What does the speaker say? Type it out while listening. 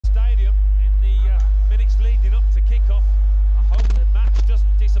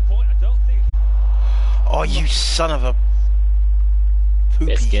Oh, you son of a poopy.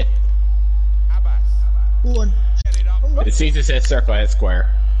 Biscuit. One. It seems to say circle and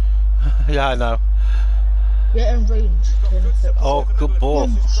square. Yeah, I know. Get in range. Oh, good ball.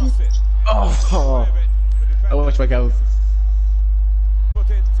 Oh, I wish my goes.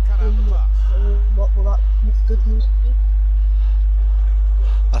 What will that good news be?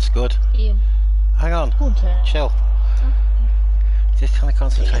 That's good. Ian. Hang on. Okay. Chill. Just kind of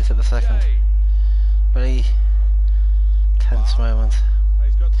concentrate at the second. Very tense moment.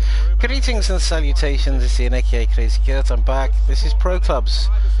 Greetings and salutations, it's Ian aka Crazy Kurt. I'm back. This is Pro Clubs.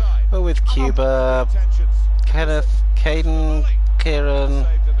 We're with Cuba, Kenneth, Caden, Kieran,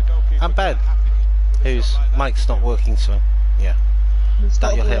 and Ben, whose mic's not working, so yeah.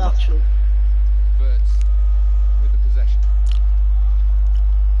 That you'll hear much. With the possession.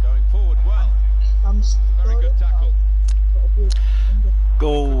 Going forward well. Very good tackle.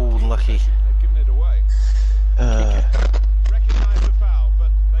 Oh, lucky. They've given it away. Recognise the foul,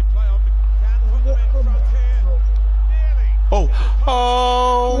 but they play on the can put them in front here. Nearly.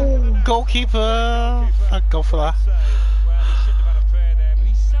 Oh, goalkeeper. Thank God for that. Well, he shouldn't have had a prayer there, but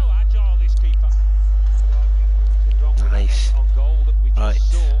he's so agile, this keeper. Nice. On goal that we just Right.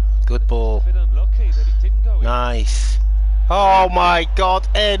 saw. Good ball. A bit unlucky that it didn't go in. Nice. Oh my God,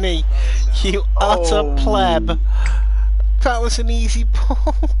 Ennie, you utter pleb. That was an easy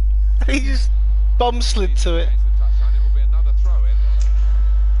ball. He just bum slid to it.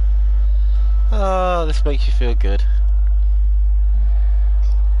 Oh, this makes you feel good.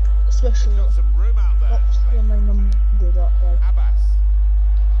 Especially Got some room out there. what's the main number that way? Abbas.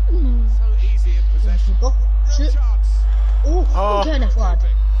 So easy in possession. Go. Real Shoot. chance. Oh, Kenneth lad.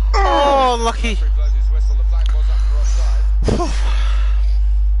 Oh, lucky. Blows his whistle, the flag was up for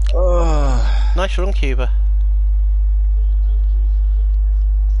offside. Nice run, Cuba.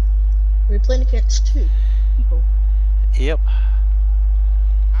 We're playing against two people. Yep.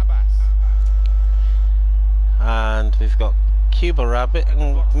 Abbas. And we've got Cuba Rabbit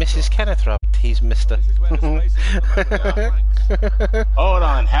and Mrs. Kenneth Rabbit. He's Mr. This is where the space is on the flanks. Hold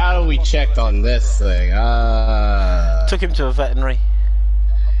on, how we checked on this thing? Took him to a veterinary.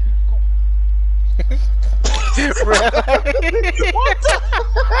 Really?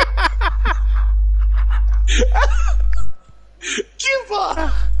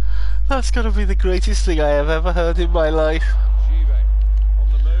 Cuba! That's gotta be the greatest thing I have ever heard in my life. Give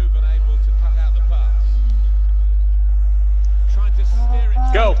on the move and able to cut out the pass. Trying to steer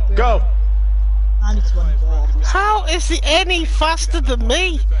it. Go, go! And it's one ball. How is he any faster than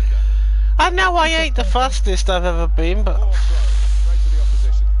me? I know I ain't the fastest I've ever been, but... Straight to the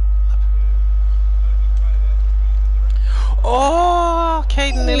opposition. Oh,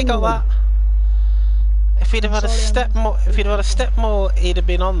 Caden nearly got that. If he'd have had a step more, he'd have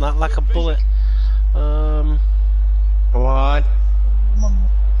been on that like a bullet. Come on.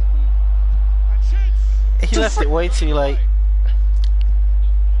 He left it way too late.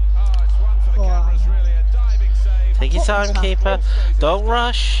 Oh, it's one for the cameras, really. A diving save. Take your time, keeper. Don't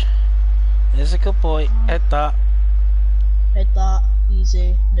rush. There's a good boy. Head that. Head that.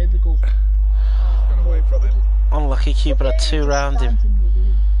 Easy. No big goal. Got away from him. Unlucky, keeper had two round him.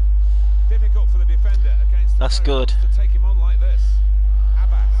 Difficult for the defender against the That's player good. to take him on like this.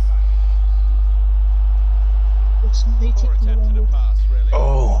 Abbas. It's me Poor taking attempt at a long. pass, really.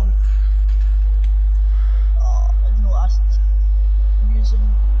 Oh. I don't know. I'm using.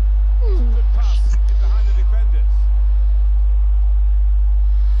 Good pass in behind the defenders.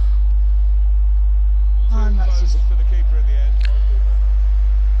 And that's Close easy. for the keeper in the end.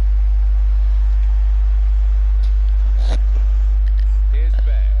 Here's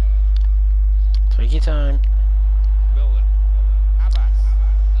Bear. Take your time. Milner. Abbas.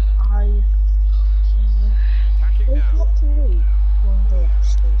 I. Attacking Wake now. up to me. One goal,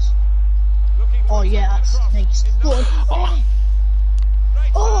 please. Looking for Oh a yeah, that's cross. nice. Go on. Oh,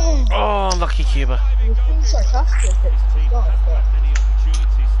 Great Oh! oh unlucky, Cuba. You're being sarcastic. It's God, but.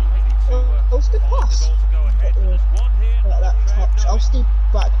 That was a good pass. That touch. I'll stay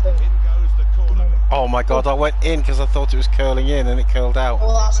back there. Oh my God, I went in because I thought it was curling in and it curled out.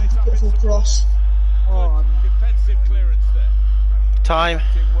 Oh, that's a beautiful cross. Oh, Defensive clearance there. Time.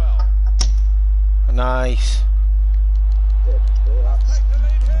 Acting well. Nice. good. Oh, that's Take the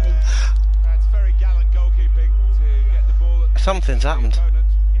lead here. That's very gallant goalkeeping to get the ball at the Something's happened. opponent.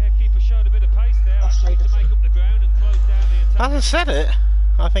 Yeah, keeper showed a bit of pace there. Actually, to make up the ground and close down the attack. I haven't said it.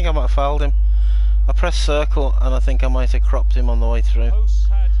 I think I might have fouled him. I pressed circle and I think I might have cropped him on the way through. Hosts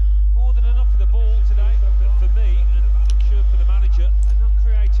had more than enough of the ball today, but for me, and I'm sure for the manager, are not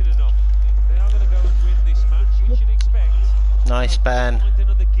creating enough. If they are going to go and win this match, you should expect Nice, Ben. find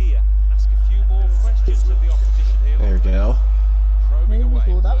another gear, ask a few more questions of go. There we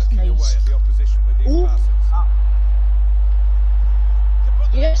go, that's nice. Oh,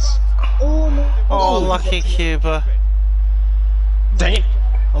 yes. Oh no. Oh, unlucky Cuba. Dang it.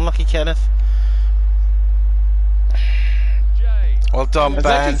 Unlucky Kenneth. Well done, I was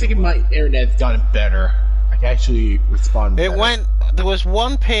Ben. actually thinking my internet's gotten better. I can actually respond better. It went. There was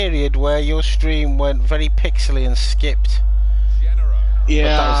one period where your stream went very pixely and skipped.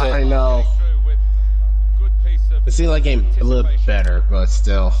 Yeah, that was it. I know. It seemed like it a little better, but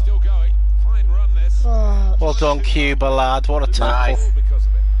still. Oh, Well done, Cuba, lad. What a tackle. Nice.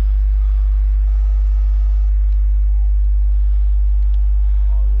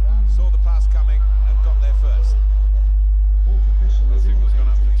 Saw the pass coming and got there first. The signal's gone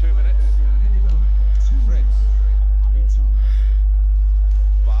up for 2 minutes. Fritz.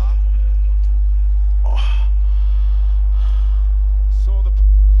 Bar. Saw the...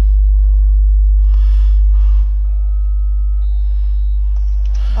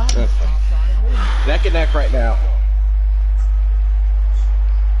 Neck and neck right now.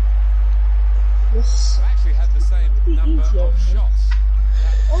 yes. Actually had the same number of shots.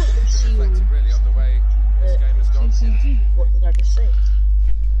 Oh, let's see. Reflected really on the way this game has gone. CCD, what did I just say?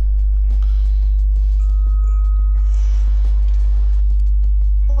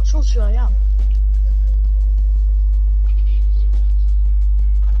 Not sure who I am.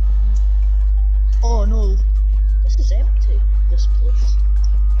 Oh no, this is empty, this place.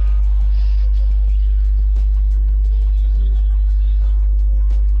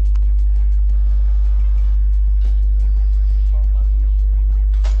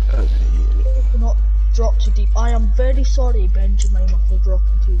 Do not drop too deep. I am very sorry, Benjamin, for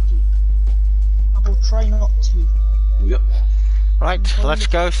dropping too deep. I will try not to. Yep. Right, let's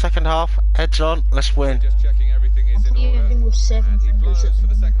go. Second half. Heads on. Let's win. Just checking everything is I'm in order. playing with 7 And he fingers blows at for the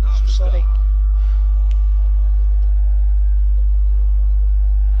the second moment, half to so sorry. start.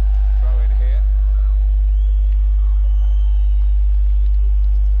 Throw in here.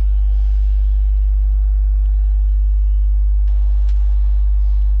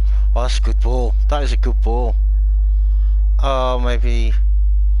 Oh, that's a good ball. That is a good ball. Oh, maybe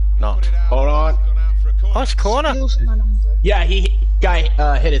not. Put it out. Hold on. Gone out for a corner. Oh, it's corner. Steals my number. Yeah,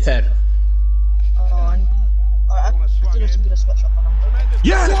 guy hit his head. Oh, and I think I'm gonna switch up my number. Tremendous.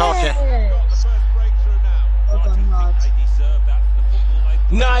 Yes! Told you. The Yes! first breakthrough now. Well I done, do lads. think they deserve that for the football they've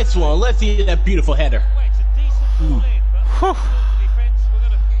played. Nice one. Let's see that beautiful header. Well, it's a decent ball in, but the defence, we're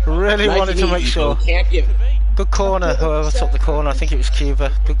gonna Really Nice wanted to and make easy, sure. though. Can't give. to be. Good corner. Whoever took the corner. I think it was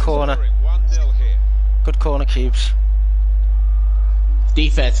Cuba. Good corner. 1-0 here. Good corner, Cubes.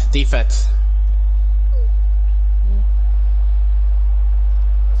 Defense.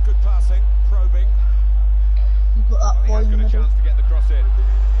 That's good passing, probing. You put that He boy has in the got a middle. chance to get the cross in.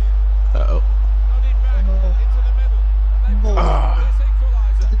 Uh-oh. Nodded back No. into the middle. And they've got this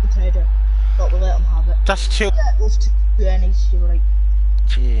equaliser. Good header. But we'll let him have it. That's two. Yeah, those two pennies, you're right.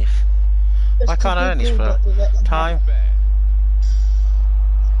 Jeez. It's I can't a good earn this goal, for but we'll let them have time. it. Fair.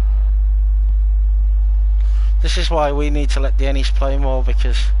 This is why we need to let the Ennies play more,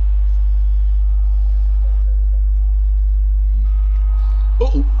 because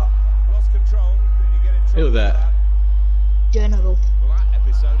Oh, Lost control. Then you get in trouble Who that? for General. Well, that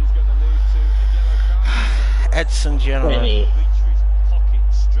episode is going to lead to a yellow card. Edson General. Hey. Reach for his pocket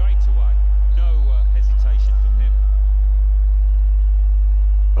straight away. No hesitation from him.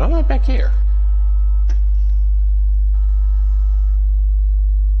 why am I back here?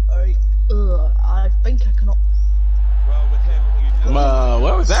 Alright. I think I cannot. Well, with him, you know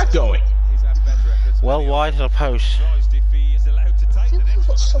Where was that going? he's had better efforts. Well wide of the post. Surprised if he is allowed to I take the think I've next got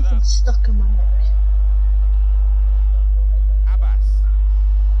one after something that. stuck in my neck. Abbas.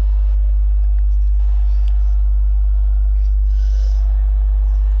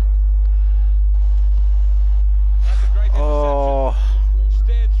 That's a great interception. Oh,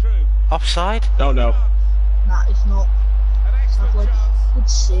 Steered through. offside? Oh no. Nah, it's not. An excellent Sadly, chance. good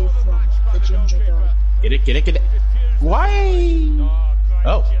save For the from match by the the ginger guy. goalkeeper. Get it. Diffused Why? great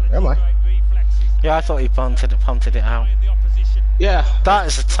Oh, agility, never mind. great reflexes. Yeah, I thought he punted it out. Behind the opposition. Yeah. That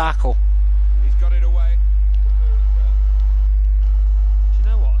is a tackle. He's got it away. Do you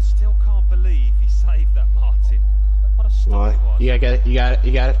know what? I still can't believe he saved that, Martin. What a stop Well, it was. you got it. You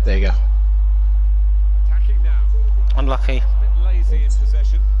got it. There you go. Attacking now. Unlucky. A bit lazy in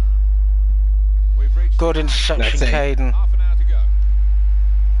possession. We've reached Good the half. interception, That's it. Caden. Half an hour to go.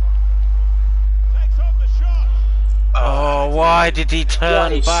 Takes on the shot. Oh, why did he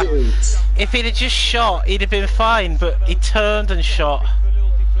turn Why back? shoot? If he'd have just shot, he'd have been fine, but he turned and shot. For a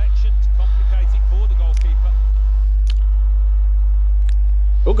little deflection to complicate it for the goalkeeper.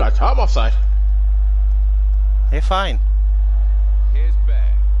 Oh god, I'm offside. You're fine. Here's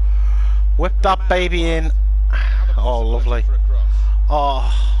Bear. Whip that baby in. Oh, lovely.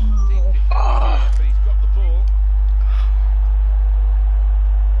 Oh. But he's got the ball.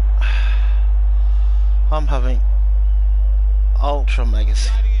 I'm having ultra megas.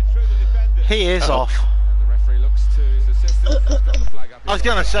 Guiding it through the defenders. He is off. And the referee looks to his assistant. He's got the flag up. I was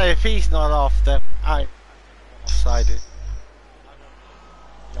gonna say, if he's not off, then I'm offsided.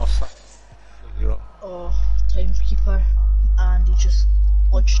 Offside. Oh, timekeeper, and he just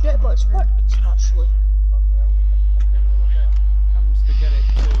watched it, but it's worked actually. Comes to get it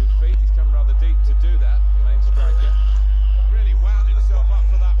to feet. He's come rather deep to do that, the main striker. Really wound himself up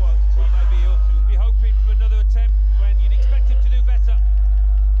for that one. Well, maybe he'll be hoping for another attempt when you'd expect him to do better.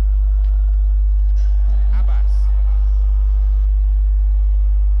 Abbas.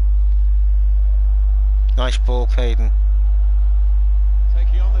 Nice ball, Caden.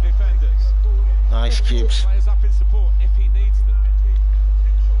 Taking on the defenders. Nice cubes. Players up in support if he needs them.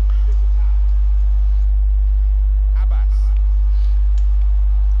 Abbas.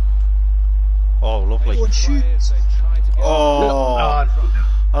 Oh, lovely. Good shoot. Players, they try to get Oh,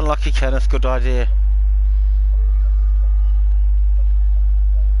 unlucky Kenneth. Good idea.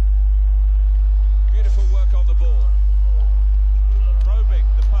 beautiful work on the ball. Probing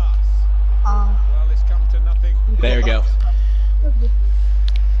the pass. Well, it's come to nothing. There we go. A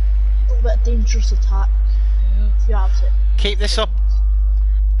little bit dangerous attack. If you have it. Keep this up.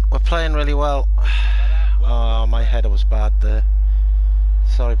 We're playing really well. Oh, my header was bad there.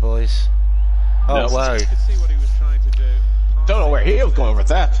 Sorry, boys. Oh, No. wow. You could see what he was trying to do. Don't know where he was going with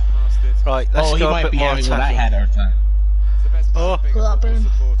that. Past it. Right, let's Oh, he go a might bit be more having what I attacking. had every time. It's the best Oh. part of being a Got that, football Ben?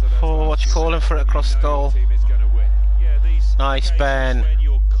 supporter, those Oh, ones what you who calling for it across the know goal? your team is gonna win. Yeah, these Nice, occasions Ben. when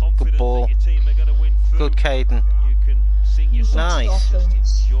you're confident ball. that your team are gonna win through, Good, Caden. you can sing your song. Nice. Just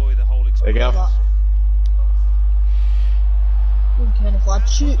enjoy the whole There you experience. go. Good kind of lad.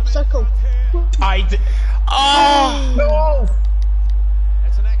 Shoot, circle. I did. Oh! No!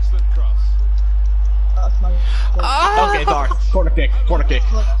 It's an excellent cross. That's my Oh! Okay, darn. Corner kick. Corner kick.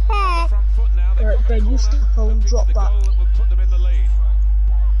 On the front foot now. They've Right, got the Ben, you corner, still looking drop for the back. goal that will put them in the lead.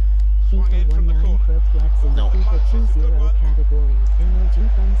 Swung in from the corner. Pro Flex in No. the FIFA 2-0 category.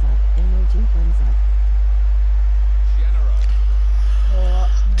 Emoji thumbs up. Emoji thumbs up. Genero. Oh,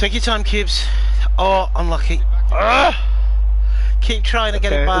 that's Take your time, cubes. Oh, unlucky. Keep trying to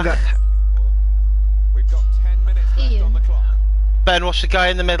get it back. We've got 10 minutes left on the clock. Ben, watch the guy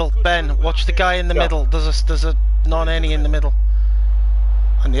in the middle. Ben, watch the guy in the middle. There's a non-any in the middle.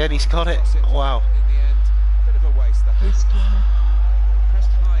 And yet he's got it. Wow. In the end, bit of a waste that. nice corner. Pressed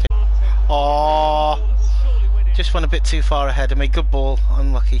high. Oh, just went a bit too far ahead of me. Good ball.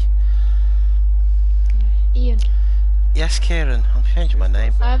 Unlucky. Ian, Yes, Kieran. I'm changing my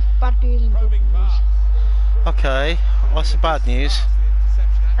name. I have bad news and good Probing news. pass. Okay. What's the bad news?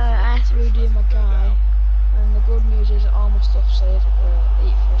 I have to redo my guy, and the good news is all my stuff saved for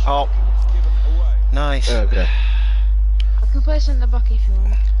 8 first. Oh. Given away. Nice. Okay. I can play centre back if you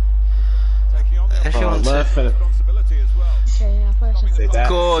want. Taking on the If you want to. Left and responsibility as well. Okay, I'll play centre say back. that.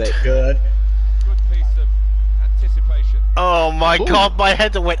 Good. Say good. Good piece of anticipation. Oh my Ooh. god, my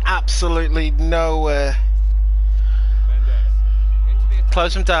header went absolutely nowhere. Mendes. Into the attack.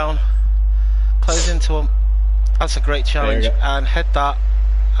 Close him down. Close into him. That's a great challenge. go. And head that.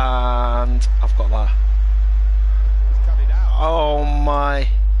 And I've got that. He's cut it out. Oh my.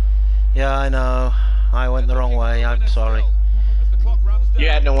 Yeah, I know. I went the wrong way. I'm sorry. As the clock runs down. You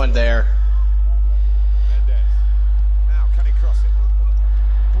had no one there. Mendes. Now, can he cross it?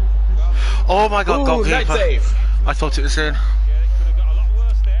 Oh my god, Ooh, nice goalkeeper. save. I thought it was in. Yeah, it could have got a lot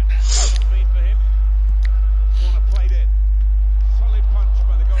worse there. That's been for him. Corner played in. Solid punch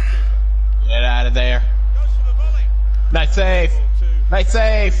by the goalkeeper. Get out of there. Goes for the volley. Nice save. Ball to Nice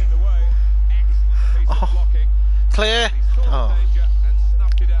save. in the way. Excellent piece of Oh. blocking. Clear. He saw Oh. the danger and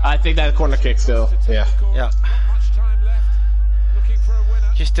snuffed it out. I think that's a corner kick still. To take Yeah. the corner. Yeah. Not much time left. Looking for a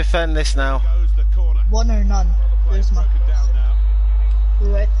winner. Just defend this now. Goes the corner. One or none. Well, the play's There's my broken down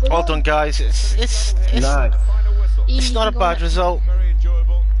now. right for Well that. done, guys. It's Nice. Final whistle. Ian, it's you not a can go bad next. result. Very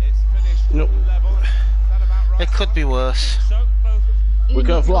enjoyable. It's finished Nope. level. Is that about right? It could be worse. So, both We Ian, could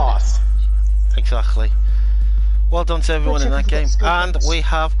you have can go lost. Exactly. Well done to everyone in that game. And we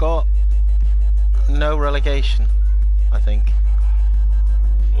have got no relegation, I think.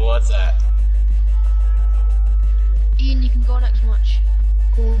 What's that? next. Ian, you can go next match.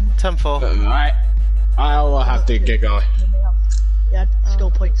 Cool. 10-4. Alright. I'll have to get going. Yeah, still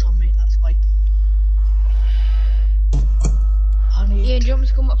points on me, that's fine. I need Ian, do you want me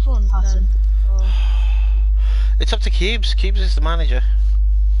to come up front? passing. Or It's up to Cubes. Cubes is the manager.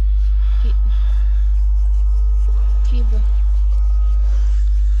 Cuba.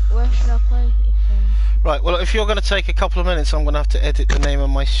 Where should I play? Right, well, if you're going to take a couple of minutes, I'm going to have to edit the name of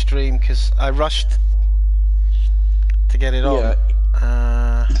my stream because I rushed to get it on.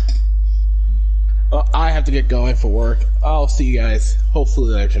 I have to get going for work. I'll see you guys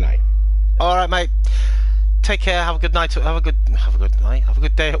hopefully later tonight. All right, mate. Take care. Have a good night. Have a good night. Have a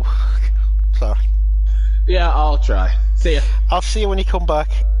good day at work. Sorry. Yeah, I'll try. See ya. I'll see you when you come back.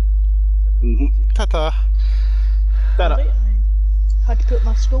 Ta-ta. Ta-da. Right, had to put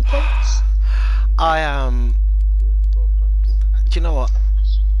my skill points. I am. Do you know what?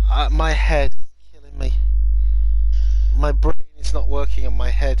 My head is killing me. My brain is not working, and my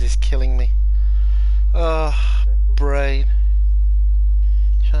head is killing me. Oh, brain.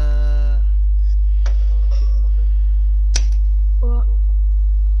 What?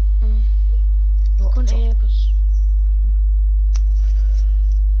 Couldn't hear because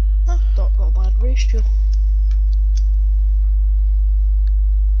Not got a bad ratio.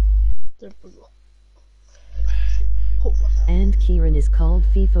 There we go. And Kieran is called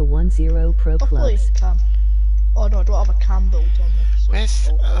FIFA 10 Pro Hopefully Clubs. cam. Oh no, I don't have a cam build on this. So Where's?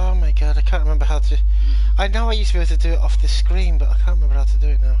 Oh my god, I can't remember how to. I know I used to be able to do it off the screen, but I can't remember how to do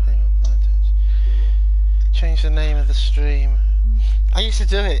it now. Hang on. Change the name of the stream. I used to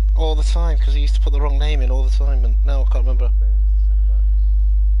do it all the time because I used to put the wrong name in all the time, and now I can't remember.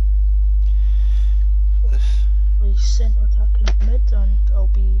 we centre attacking mid, and I'll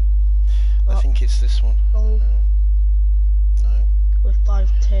be. I think it's this one. Oh, No. with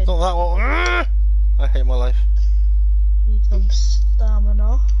 5-10. Not that one. I hate my life. Need some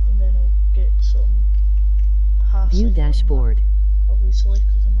stamina, and then I'll get some passing. View on dashboard. that, obviously,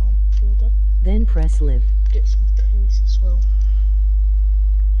 because I'm on fielder. Then press live. Get some pace as well.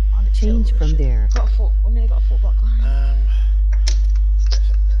 And Change from acceleration. there. we nearly got a full back line.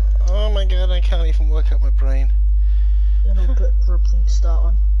 Oh my god, I can't even work out my brain. Then I'll put dribbling start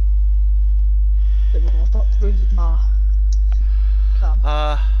on. There we go, I've not through my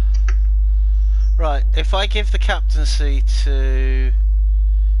cam. Right, if I give the captaincy to...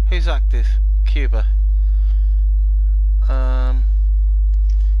 Who's active? Cuba.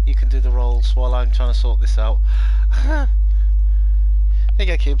 You can do the roles while I'm trying to sort this out. There you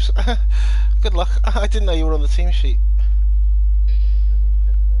go, Cubes. Good luck. I didn't know you were on the team sheet.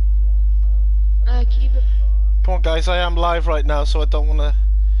 Cuba. Come on guys, I am live right now, so I don't want to...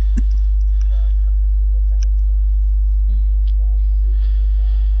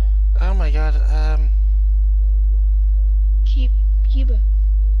 Oh my god, Cuba.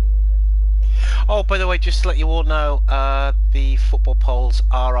 Oh, by the way, just to let you all know, the football polls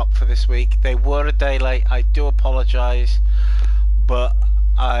are up for this week. They were a day late, I do apologise, but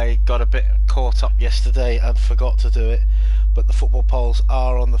I got a bit caught up yesterday and forgot to do it. But the football polls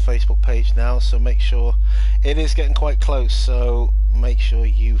are on the Facebook page now, so make sure. It is getting quite close, so make sure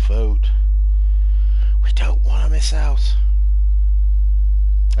you vote. We don't want to miss out.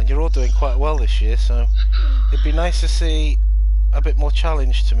 And you're all doing quite well this year, so it'd be nice to see a bit more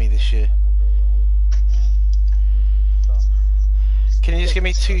challenge to me this year. Can you just give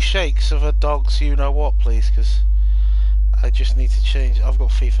me 2 shakes of a dog's you-know-what, please? Because I just need to change. I've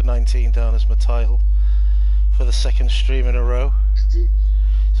got FIFA 19 down as my title for the 2nd stream in a row.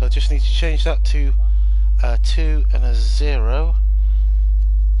 So I just need to change that to 2 and a 0.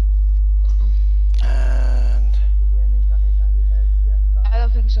 And... I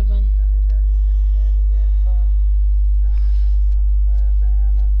don't think so, Ben.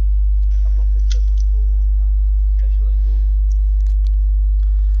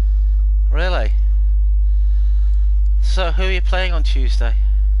 Really? So who are you playing on Tuesday?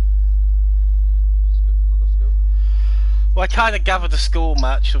 Well, I kind of gathered the school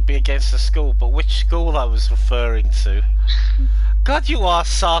match would be against the school, but which school I was referring to? God, you are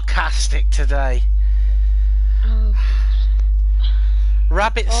sarcastic today. Oh,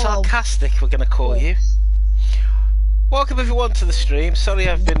 Rabbit Oh. Sarcastic, we're going to call you. Welcome everyone to the stream. Sorry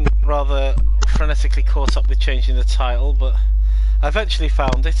I've been rather frenetically caught up with changing the title, but I eventually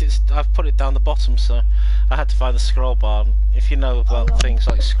found it. I've put it down the bottom, so I had to find the scroll bar. If you know about things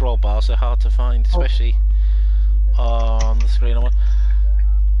like scroll bars, they're hard to find, especially on the screen.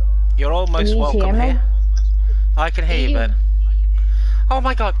 You're almost welcome here. I can hear you, Ben. Oh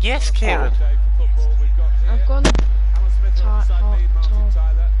my god, yes, Kieran. I've gone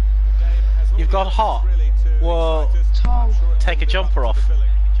You've gone hot. Well, tall. take a jumper off.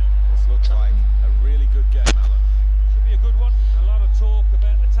 This looks like a really good game, Alan. Should be a good one. A lot of talk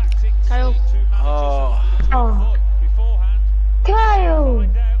about the tactics. Kyle. Oh. Beforehand. Kyle!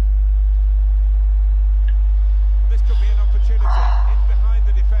 Find out. This could be an opportunity. In behind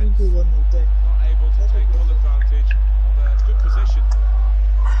the defence. We'll do one more day. Not able to take full advantage.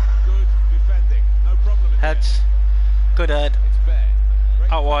 Alright. Good head. It's Bear.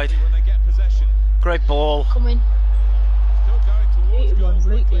 Great Out wide. quality when they get possession. Great ball. Come in. Still going towards goal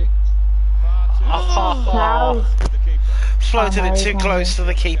quickly. Far too Wow. the keeper. Floated it too close to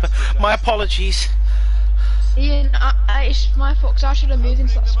the keeper. My apologies. Ian, it's my fault 'cause I should have moved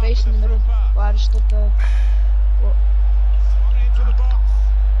into that space in the middle. But I just stood there. What? Swung into the box.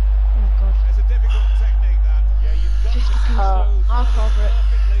 Oh god. It's a difficult technique that. Yeah, you've got to 50 use people. those I'll cover it.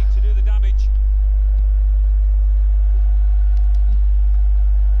 perfectly to do the damage.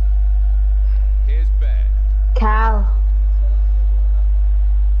 Here's Bear. Cal,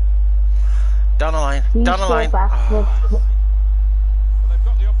 Down the line. you Down the go line. backwards. Well, they've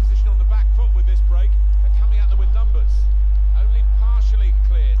got the opposition on the back foot with this break. They're coming at them with numbers. Only partially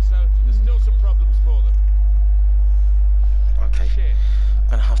cleared, so there's still some problems for them. Okay. Shit. I'm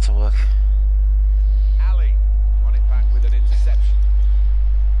gonna have to work. Ali won it back with an interception.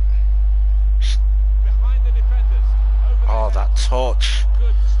 Behind the defenders. Over Oh, their that heads. touch.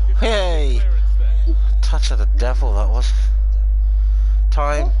 Good defensive Hey. clearance there. Touch of the devil, that was.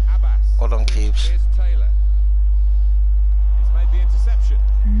 Time. Abbas. Hold on, cubes. Here's Taylor. He's made the interception.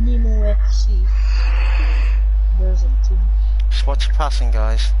 Nemo FC. There's a team. Just watch your passing,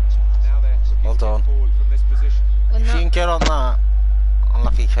 guys. Now they're looking Well to get done. forward from this position. And If you that, can get on that,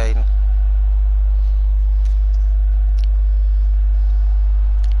 unlucky Caden.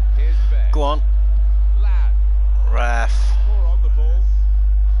 Here's Bear. Go on. Lad. Ref. More on the ball.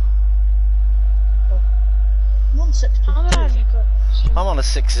 162. how did I look at? I'm on a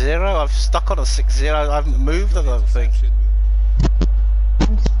 6-0. I've stuck on a 6-0. I haven't moved, I don't think.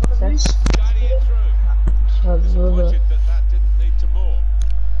 Interception. Who's Guiding it through. Disappointed that didn't lead to more.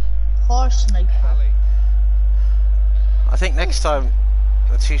 car sniper? Ali. I think next time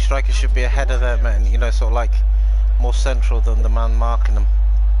the two strikers should be ahead of them and, you know, sort of like more central than the man marking them.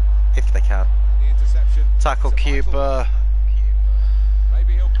 If they can. The interception. Tackle It's a cube vital-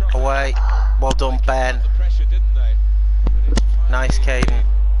 Maybe he'll cross away. Well done, They Ben. kept up the pressure, didn't they? But it's Nice, finally Caden.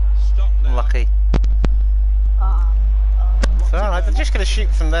 stopped now. Unlucky. It's alright, they're just going to shoot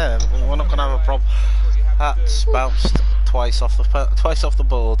from there. We're not going to have a problem. That's what you have to That's do. bounced twice off the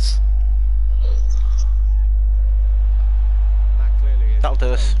boards. That clearly is That'll do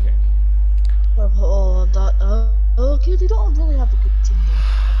a us. goal kick. Oh, that. Okay, they don't really have a good team.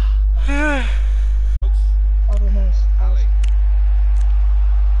 I don't know. Ali.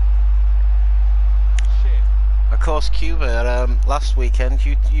 Shit. Of course, Cuba, last weekend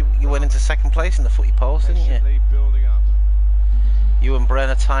you went into second place in the footy polls, didn't you? Patiently building up. You and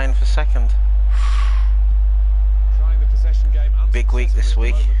Brenner tying for second. Trying the possession game Big week this unsuccessfully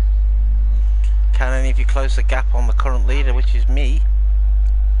at week. the moment. Can any of you close the gap on the current leader, which is me?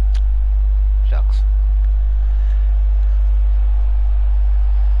 Shucks.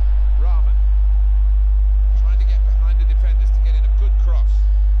 Rahman. Trying to get behind the defenders to get in a good cross.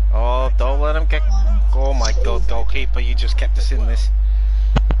 Oh, don't let him get... Oh my god, goalkeeper, you just kept us in this.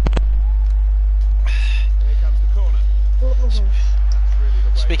 And here comes the corner. That's really the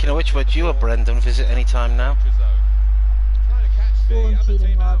way Speaking of which, we're due a Brendan visit any time now. danger zone. Trying to catch Go the on, other Keelan,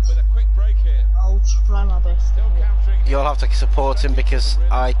 team out lads. with a quick break here. I'll try my best. Still countering. You'll have to support him because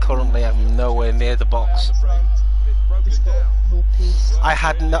I currently am nowhere near the box. The break, but it's Just broken got down. no pace.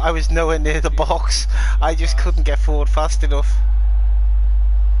 I was nowhere near the box. I just couldn't get forward fast enough.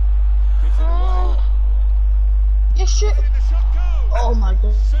 Gives it away. Yeah, shit. And the shot goes. Oh my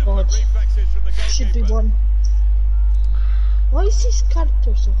god. Super reflexes from the Should be goalkeeper. one. Why is this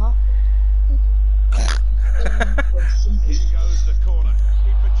character so happy? Here goes the corner.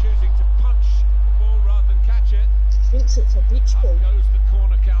 Keeper choosing to punch the ball rather than catch it. Thinks it's a beach Up ball. goes the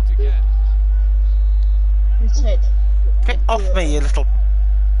corner count again. His head. Get off me, you little...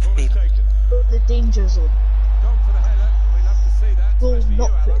 Corner's taken. The danger zone. Gone for the header. We'd love to see that. Well, especially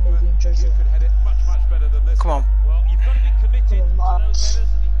not you, put Alan, in the but danger you zone. could head it much, much better than this. Come on. Well, you've got to be committed Come on, to those lads. headers,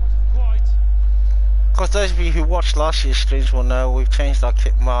 and he wasn't quite. Of course, those of you who watched last year's streams will know we've changed our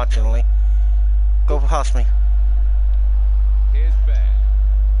kit marginally. Go past me. Here's Bear.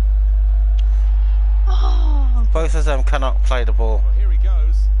 Oh, Both of them cannot play the ball. Well, here he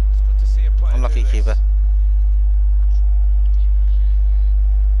goes. It's good to see him play. Unlucky keeper.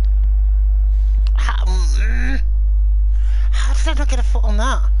 How did I not get a foot on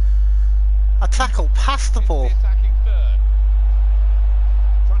that? I tackled past the ball. Attacking third.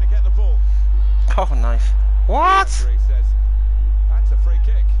 Trying to get the ball. Oh, nice. What? Referee says that's a free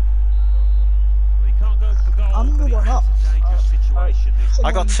kick. Well, he can't go for goal, I'm but the he one has up. a dangerous situation. This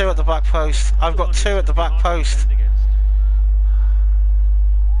I got two at the back post. I've got two at the back post.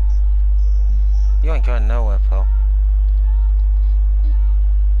 You ain't going nowhere, pal.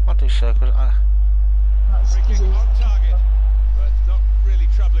 I'll do circles. Free kick on target, but not really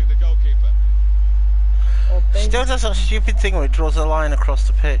troubling the goalkeeper. Or Ben. Still does that stupid thing where it draws a line across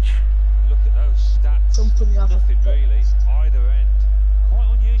the pitch. Look at those stats. Something you haven't Nothing got. really, either end. Quite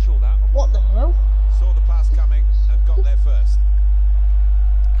unusual that. What the hell? Saw the pass coming and got there first.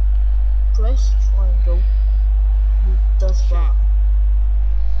 Press triangle. Who does that?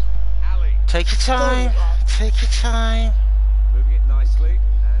 Ali Take your time. Take your time. moving it nicely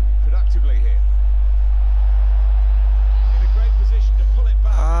and productively here. In a great position to pull it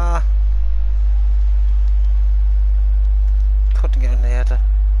back. Couldn't get in the header.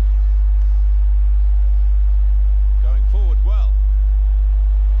 Going forward well.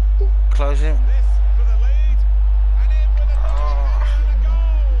 Close him. This for the lead. And in with a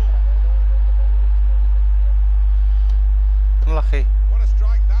goal. Unlucky. What a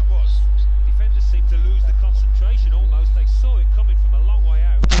strike that was. Defenders seem to lose the concentration almost. They saw it coming from a long way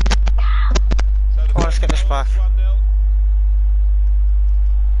out. So the Come on, let's get this back. 1-0.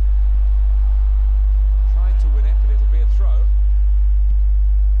 Tried to win it, but it'll be a throw.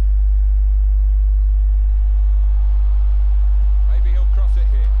 Maybe he'll cross it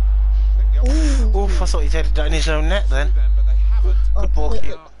here. I think they'll Oof, I thought he'd headed down his own net then. them, but they haven't. Good ball Put kick.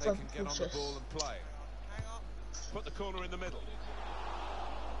 it Now they from can get on the process. ball and play. Put the corner in the middle.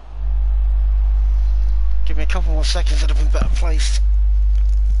 Give me a couple more seconds, I'd have been better placed.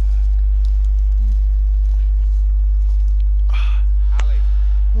 Ali.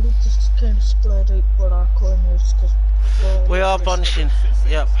 We'll just kind of spread out for our corners because We are bunching.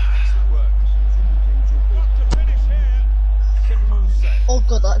 Yep. Excellent work. Got to finish here. Simple set. Oh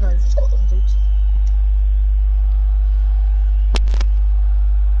god, that guy just got them, dude.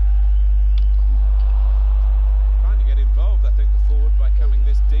 Trying to get involved, I think, the forward by coming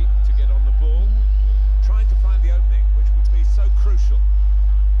this deep to get on the ball. Trying to find the opening, which would be so crucial.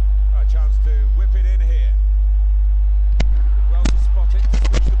 A chance to whip it in here. Did well to spot it, to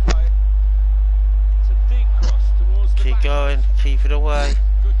switch the play. It's a deep cross towards the Keep back. going, keep it away.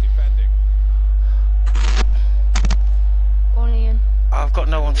 Good defending. Go on, Ian. I've got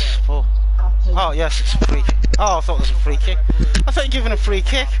no one to support. Oh yes, it's a free kick. Oh, I thought it was a free kick. I thought you were giving a free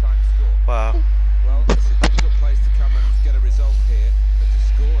kick. Half-time score. Wow. Well, it's a difficult place to come and get a result here, but to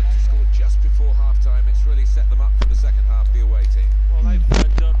score just before half-time, it's really set them up for the second half, the away team. Well,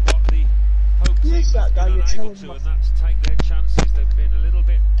 they've done what the home team Who's has that guy been you're unable telling to, me? and that's take their chances. They've been a little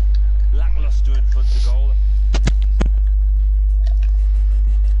bit lacklustre in front of goal.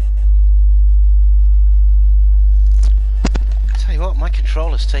 Tell you what, my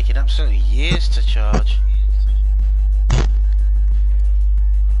controller's taking absolutely years to charge.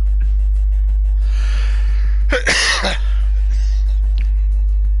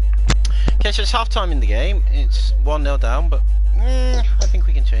 Okay, so it's half time in the game. It's 1-0 down, but I think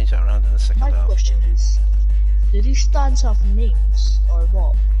we can change that around in the second My half. question is, do these stands have names or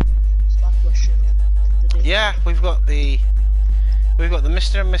what? It's my question. Do they- Yeah, we've got the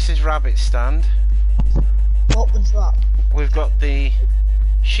Mr. and Mrs. Rabbit stand. What was that? We've got the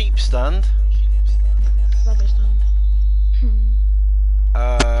sheep stand. Rabbit stand.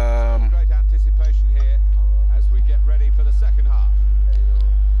 Great anticipation here as we get ready for the second half.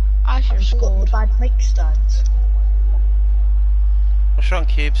 I should I've have just got the scored. bad mic stands. What's wrong,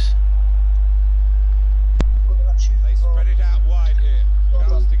 Cubes? They spread it out wide here.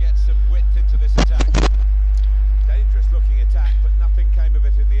 Chance to get some width into this attack. Dangerous looking attack, but nothing came of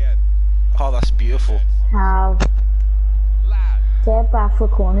it in the end. Oh, that's beautiful. Have Lad, step back for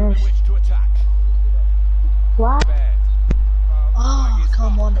corners. in which to attack. What? Bed. Oh,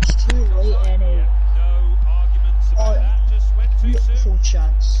 come on, it's too late anyway. No arguments about Oh, that. Just went too soon. Beautiful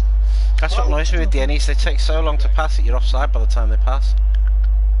chance. That's what annoys me with the Ennies. They take so long to pass it, you're offside by the time they pass.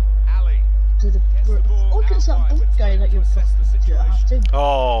 Ali. To the look at that boot guy that you're fucking.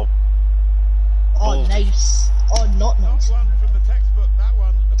 Oh, Oh, balls. nice. Oh, not Not nice. one from the textbook, that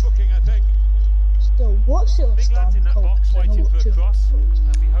one. A booking, I think. Still, what's the Big lads in stand that called? box 'Cause I know waiting what for two a cross.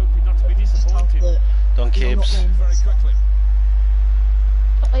 I'd be hoping not to be just have disappointed. the- done, you're not Cubes. named Very this. quickly.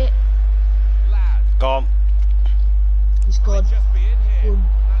 Oh, yeah. Lad. Gone. He's Might gone. just be in here. Boom.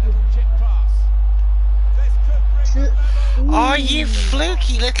 That little chip pass. This could bring Shoot. the level. Oh, you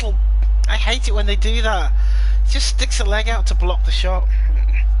fluky little... I hate it when they do that. Just sticks a leg out to block the shot.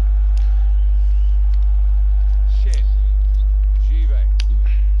 Shit. Jive.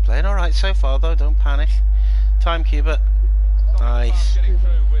 Playing alright so far though, don't panic. Time, Cubert. Nice. Getting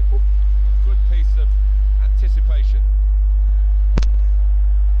through with a good piece of anticipation.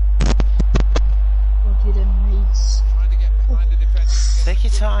 Oh, he did nice. Trying to get behind the defender. Take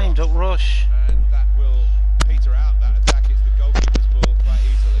your time, don't rush. And that will peter out that attack. It's the goalkeeper's ball quite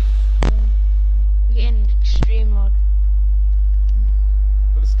easily. We're getting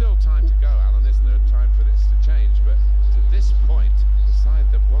still time to go, Alan, isn't there? Time for this to change, but to this point, the side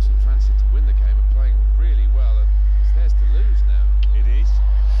that wasn't fancied to win the game are playing really well, and it's theirs to lose now. It is.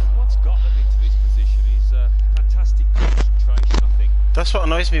 And what's got them into this position is fantastic concentration, I think. That's what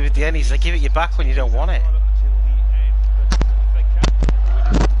annoys me with the Ennies. They give it you back when you don't want it. Right up until the end, but if they can, they'll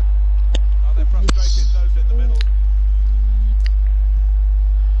win it. Oh, they're frustrated, those in the middle.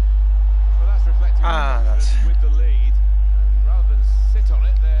 Well, that's reflecting with the lead, and rather than sit on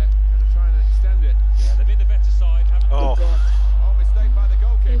it, they're going to try and extend it. Yeah, they've been the better side, haven't they? Oh, Oh, mistake by the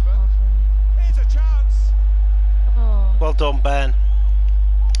goalkeeper. Here's a chance. Oh. well done, Ben.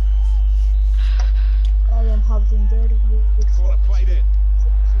 I am having very good Corner played in.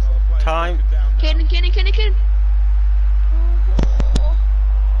 Well, the player's Time. broken down now. Kenny. Well,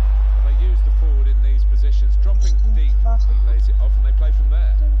 they use the forward in these positions, dropping deep. He lays it off, and they play from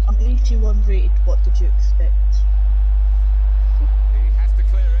there. I'm 81 rated, what did you expect? He has to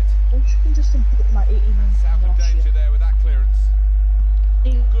clear it. Don't you can just input my 89 It's out from of last danger year. there with that clearance.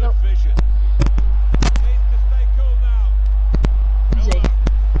 Good vision. Needs to stay cool now. Easy.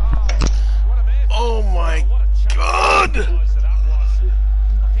 Oh, what a miss. Oh my God!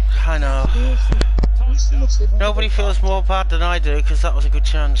 I know. Nobody feels more bad than I do because that was a good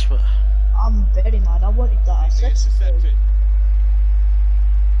chance, but I'm very mad. I wanted that assist. Intercepted.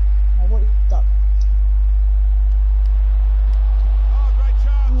 I wanted that. Oh, great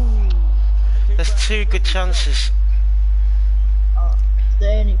chance. there's two good chances.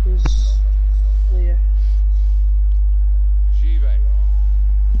 Then it was clear. Give.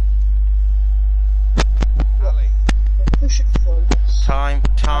 Ali. Push it forward. Time.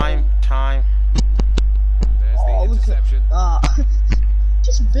 There's the Oh, look interception. at that.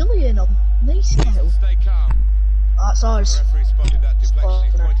 Just bullying them. Nice Needs to style. stay calm. That's The ours. referee spotted that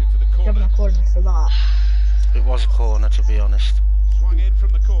deflection. He pointed to the Give him corner. a corner for that. It was a corner, to be honest. Swung in from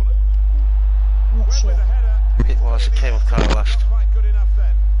the corner. I'm not Went sure. with the header. It was. It came off Kyle last. Not quite good enough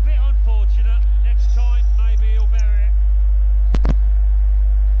then. Bit unfortunate. Next time, maybe he'll bury it.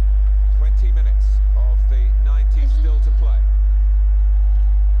 20 minutes of the 90 still to play.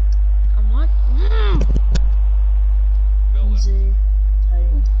 I'm like, Milner. Easy.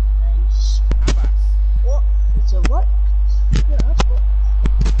 Time. Nice. Abbas. What? It's a what? Yeah, that's what.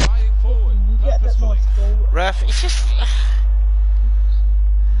 Sliding forward. You get a bit more Purposefully. forward. Ref, it's just.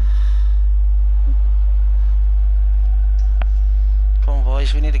 Come on,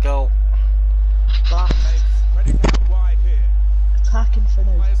 boys, we need a goal. Back. They've spread it out wide here. Attacking for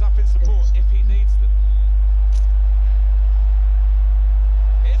now. Players up in support if he needs them.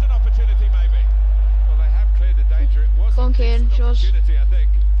 Here's an opportunity maybe. Well, they have cleared the danger. It was Go on, a Kane, decent show us. opportunity, I think.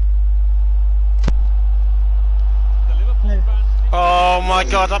 The Liverpool No. fans Oh my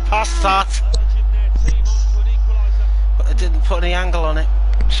God, I passed that. urging their team on to an equaliser. But I didn't put any angle on it.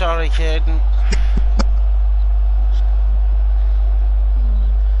 Sorry, Caden.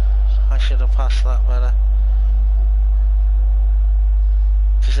 I should have passed that better.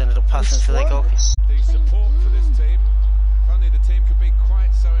 Just ended up passing to their goalkeeper. The support for this team. If only the team could be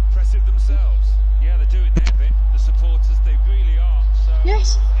quite so impressive themselves. Yeah, they're doing their bit. The supporters, they really are. So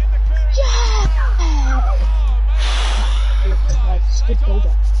Yes! In the clearance. Yeah! Nice. Good build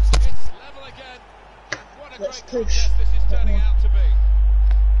up. It's level again. What a Let's great push. contest this is turning out to be.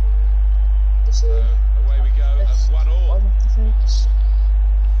 This So away we go at 1-1. defense.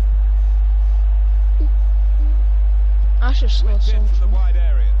 I should score Whipped so in much from the more. wide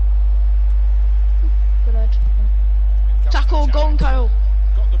area. Good head. In comes Tackle, the go on, challenge. Kyle.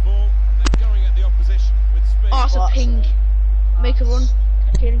 Got the ball and they're going at the opposition with speed. Oh, it's a ping. Make a run.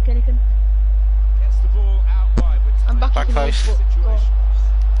 Kenny. Gets the ball out wide with I'm back Back in the post. but situation.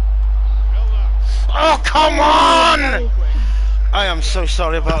 Milner. Oh, come on! I am so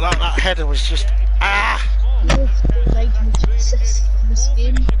sorry about that. That header was just. Ah! Like me to assist in this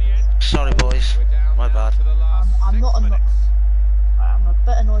game. Sorry, boys. We're down My now bad. to the last I'm 6 not minutes. I'm a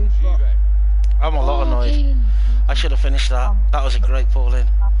bit annoyed, but Give. I'm a lot annoyed. Kane. I should have finished that. That was a great ball in.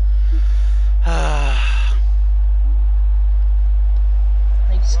 Ah.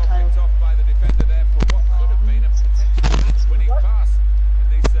 nice Well Kyle. picked off by the defender there for what could have been a potential match-winning pass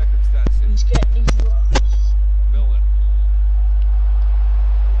in these circumstances. He's getting his Milner.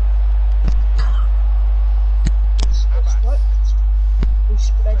 it's worked. We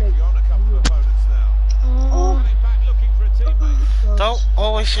spread Taking out. on a couple of opponents now. Oh, Running back looking for a teammate. Don't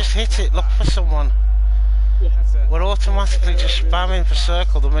always just hit it. Look for someone. That's a We're automatically just spamming for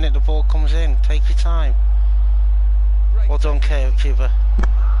circle the minute the ball comes in. Take your time. great Well done, Keeper. and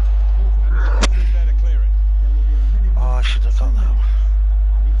there's no room there to clear it. Oh, I should have got that one.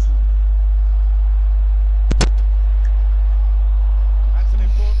 That's an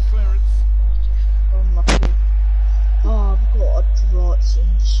important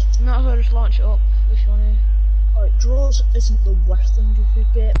match it up if you want to. Alright, draws isn't the worst thing you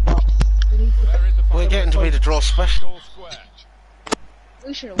could get, but we need to There is the We're getting to be the draw special. Goal square.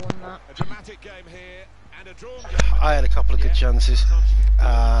 We should have won that. A dramatic game here and a drawn game. I had a couple of good chances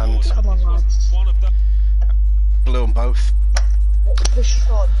and come on, lads. One of them. blew them both. Let's push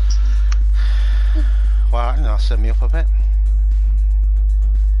on. Well, you know, set me up a bit.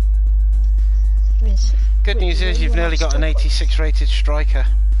 Yes. Good news is you've nearly got an 86 rated striker.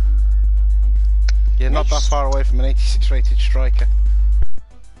 You're not that far away from an 86 rated striker.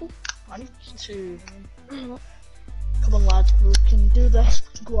 I need to. Come on, lads, we can do this.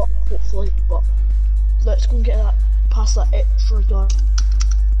 We can go up, hopefully, but let's go and get that past that extra yard.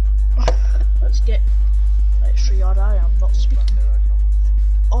 Let's get extra yard. I am not speaking.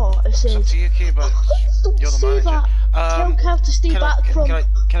 Oh, it says. It's up to you, Cuba. Don't You're the say manager. that. Tell Cav to stay back from.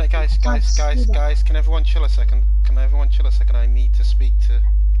 Guys, can everyone chill a second? Can everyone chill a second? I need to speak to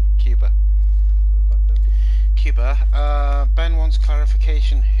Cuba. Cuba, Ben wants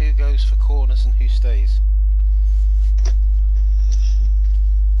clarification. Who goes for corners and who stays?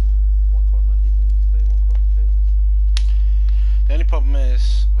 The only problem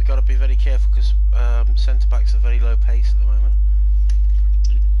is we got to be very careful because centre backs are very low pace at the moment.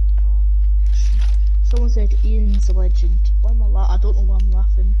 Someone said Ian's a legend. Why am I I don't know why I'm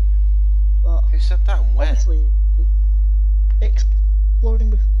laughing. But Who said that and where? honestly, Exploding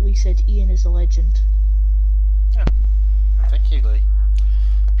with Lee said Ian is a legend. Yeah. Thank you, Lee.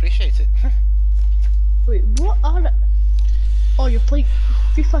 Appreciate it. Wait, what are it? Oh, you're playing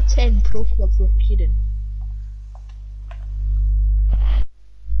FIFA 10 Pro Club for Kieran.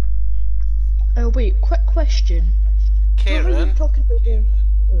 Oh wait, quick question. Remember Kieran, you talking about the...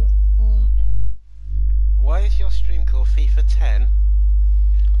 why is your stream called FIFA 10?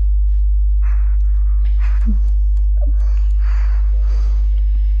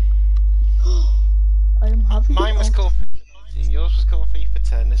 I am having Mine was called FIFA 19, yours was called FIFA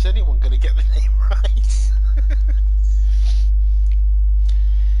 10. Is anyone going to get the name right?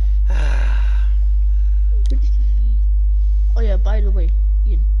 Oh yeah, by the way,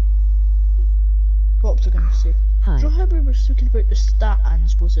 Ian. What was I going to say? Hi. Do you know how we were talking about the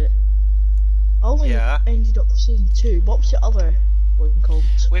statins, was it? I only Yeah. ended up saying 2. What was the other one called?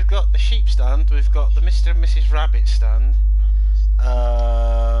 We've got the sheep stand, we've got the Mr. and Mrs. Rabbit stand.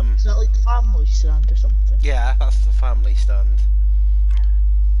 Is that like the family stand or something? Yeah, that's the family stand.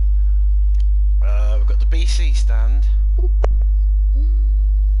 We've got the BC stand.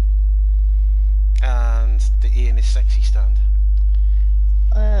 And the Ian is sexy stand.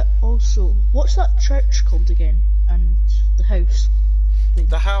 Also, what's that church called again? And the house?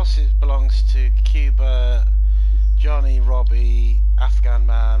 The house belongs to Cuba, Johnny, Robbie, Afghan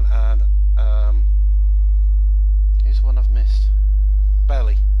Man, and who's the one I've missed?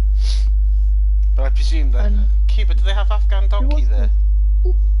 Belly. But I presume that Cuba. Do they have Afghan Donkey there?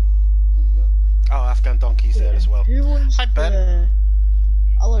 Oh, Afghan Donkey's there as well. Who owns Hi, Ben. the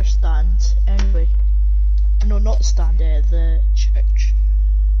other stand? Anyway, no, not the stand. The church.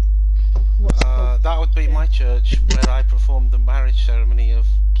 What's it called? That would be my church where I performed the marriage ceremony of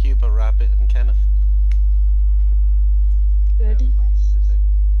Cuba, Rabbit, and Kenneth. Ready?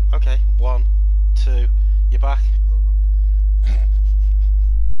 Okay, 1, 2, you're back.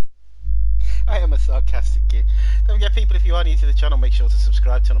 I am a sarcastic kid. Don't forget, people, if you are new to the channel, make sure to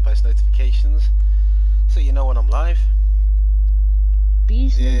subscribe, turn on post notifications, so you know when I'm live.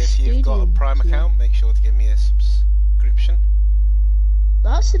 If you've got a Prime account, make sure to give me a subscription.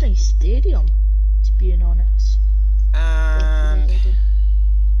 That's a nice stadium, to be honest. And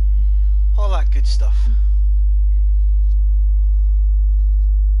all that good stuff.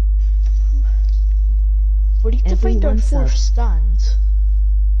 We need to find our Everyone 4th sub. stand.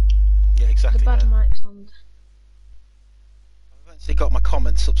 Yeah, The exactly. bad Ben. mic sound. I've eventually got my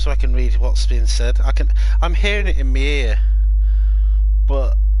comments up so I can read what's being said. I'm hearing it in my ear,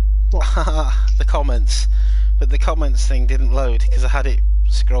 but the comments. But the comments thing didn't load because I had it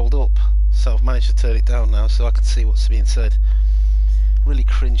scrolled up, so I've managed to turn it down now so I can see what's being said. Really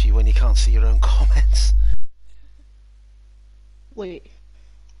cringy when you can't see your own comments. Wait.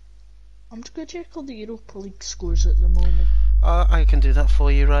 I'm just gonna check all the Europa League scores at the moment. I can do that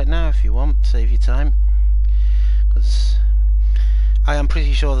for you right now if you want, save you time. Because I am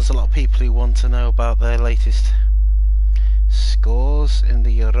pretty sure there's a lot of people who want to know about their latest scores in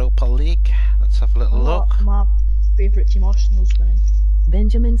the Europa League. Let's have a little look. My favourite team, Arsenal's winning.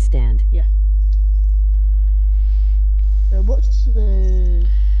 Benjamin Stand. Yeah. What's the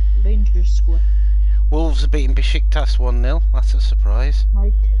Rangers score? Wolves are beating Besiktas 1-0. That's a surprise.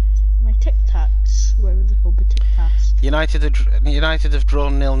 My Tic Tacs, whatever they're called, the Tic Tacs. United have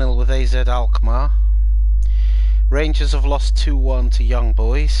drawn 0-0 with AZ Alkmaar. Rangers have lost 2-1 to Young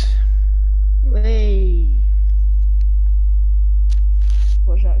Boys. Hey.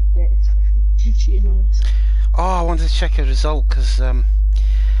 What's that? Cheating on us. Oh, I wanted to check a result because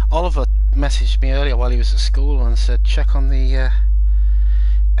Oliver messaged me earlier while he was at school and said check on the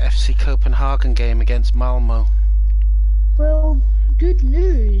FC Copenhagen game against Malmo. Well, good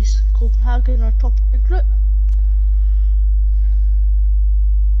news. Copenhagen are top of the group.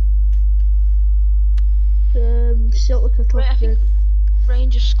 Celtic are top Wait, I of the think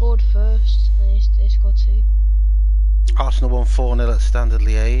Rangers scored first, and they scored 2. Arsenal won 4-0 at Standard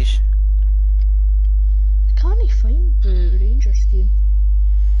Liège. Can't I find the Rangers game?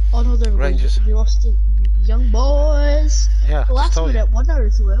 Oh no, they're Rangers. They lost to Young Boys. Yeah, The just last told you. minute winner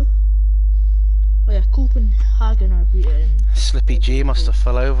as well. Oh yeah, Copenhagen are beating. Slippy G must have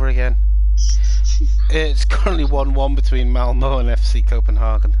fell over again. It's currently 1-1 between Malmo and FC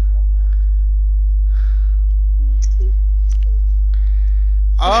Copenhagen.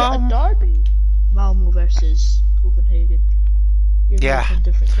 Is it a derby? Malmo versus Copenhagen. You're Yeah. from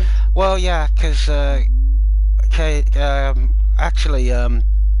different countries. Well, yeah, because actually,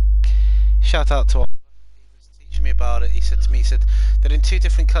 shout out to Oliver. He was teaching me about it. He said to me, they're in 2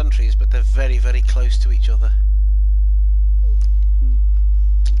 different countries, but they're very, very close to each other.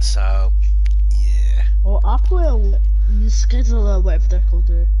 So, yeah. Well, Apple, Skizzer, whatever they're called,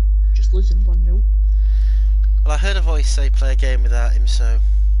 they're just losing 1-0. Well, I heard a voice say play a game without him, so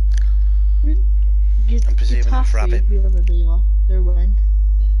I'm presuming it's Rabbit. Whoever they are, they're winning.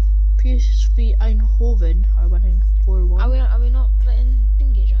 PSV Eindhoven are winning 4-1. Are we not letting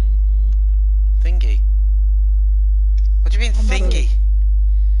Thingy join? Thingy? What do you mean Thingy?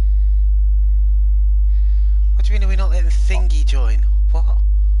 What do you mean are we not letting Thingy join? What?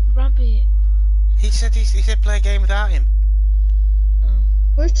 Rabbit. He said play a game without him. Oh.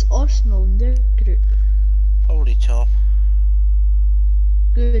 Where's Arsenal in their group? Probably top.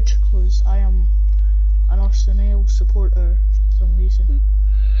 Good, because I am an Arsenal supporter for some reason.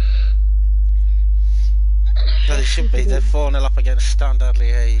 No, they should be. They're 4-0 up against Standard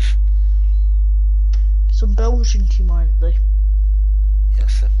Liège. Some Belgian team, aren't they?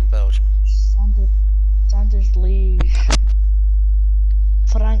 Yes, they're from Belgium. Standard Liège.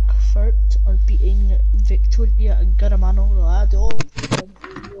 Frankfurt are beating Victoria and Garamano Rado.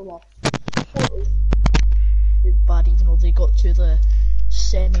 Good bad, even though they got to the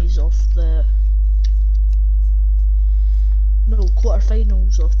semis of the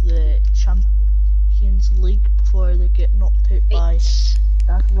quarterfinals of the Champions League before they get knocked out by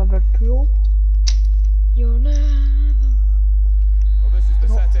Liverpool. You'll never. Well, this is the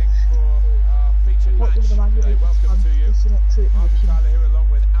setting for our featured What was the match. Man United Welcome fan? to you. It's not true. Martin Tyler here along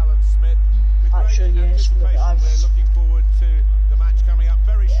with Alan Smith. With Actually, great yes, but anticipation, I've- we're looking forward to the match coming up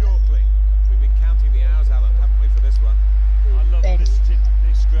very shortly. We've been counting the hours, Alan, haven't we, for this one? I love Ben. visiting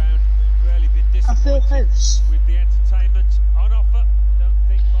this ground. Rarely been A full disappointed house. with the entertainment on offer. Don't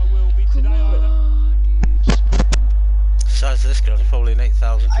think I will be today either. Besides this ground, probably an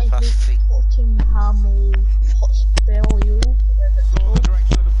 8,000 I hate capacity. Tottenham Hotspur, Saw the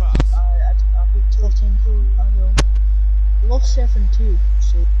direction of the pass. I hate Tottenham. I know. Lost 7-2,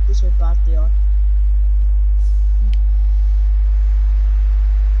 so that's how bad they are.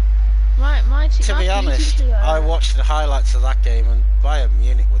 To be honest, I watched the highlights of that game and Bayern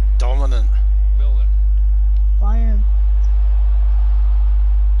Munich were dominant. Milner Bayern,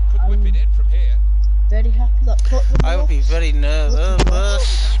 could whip it in from here. very happy that Tottenham I would be lost. very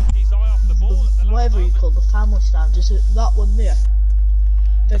nervous. His eye off the ball at the last Whatever you moment. call it, the family stand, is it that one there?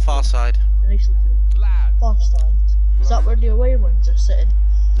 The far side. The nice looking Lad. far stand. Is that where the away ones are sitting?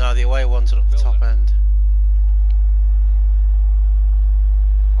 No, the away ones are up the top end.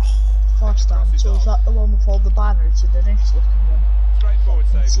 Far stand. So is that the one with all the banners and the nice looking one? Straightforward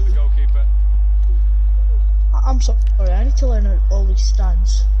save from the goalkeeper. I'm sorry, I need to learn how all these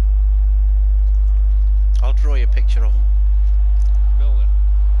stands. I'll draw you a picture of them. Milner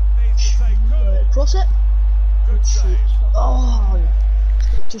needs to take goal. Cross it. Good save. Oh,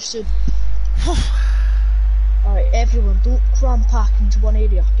 too soon. Alright, everyone, don't cram pack into one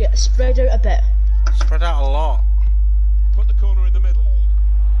area. Get spread out a bit. Spread out a lot. Put the corner in the middle.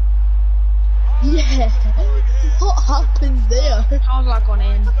 Yeah. What happened there? How's that gone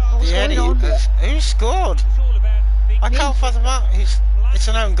in? What's Yeah, going on? who scored? It's all about I can't fathom that. It's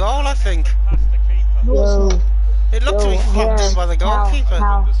an own goal, I think. past the keeper. No, it's not. It looked to be flopped in by the goalkeeper.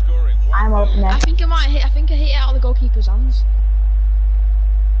 The scoring. I'm up I next. think I hit it out of the goalkeeper's hands.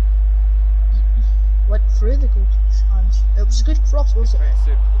 Went through the goalkeeper's hands. It was a good cross, wasn't it?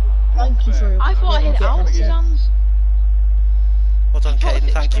 Defensive. Thank you for. I thought I hit it out of his hands. Well done,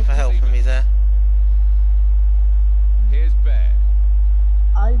 Caden. Thank you for helping me there. Here's Bear.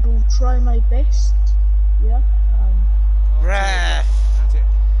 I will try my best. Yeah. Ref! Had it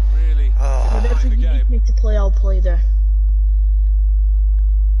really Oh, Whenever the you game. need me to play, I'll play there.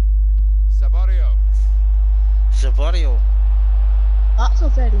 Saborio. Zaborio. That's a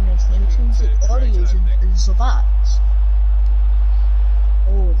very nice name. It seems like Oreos and Zobats.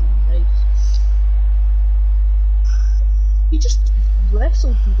 Oh, nice. He just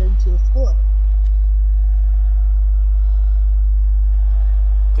wrestled me down to the floor.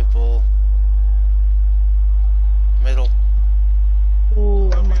 Good ball. Middle. Oh,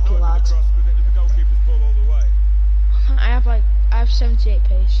 Don't be unlucky annoyed lad. with the cross, but it was the goalkeeper's ball all the way. I have 78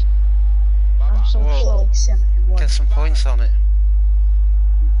 pace. I'm so Whoa. slow. Like 71. Get some points on it.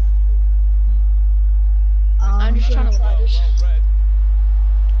 I'm just trying to try win. this. Well read.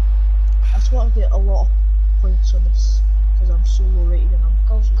 I just want to get a lot of points on this because I'm so low rated and I'm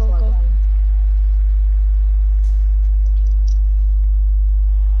Go, so go, far go. behind.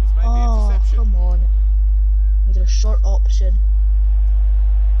 He's made the Oh, interception. come on. With a short option.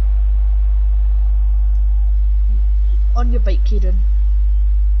 On your bike, Kieran.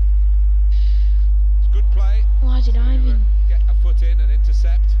 It's good play. Why did I win? Get a foot in and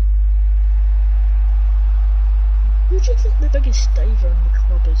intercept. Who do you think the biggest diver in the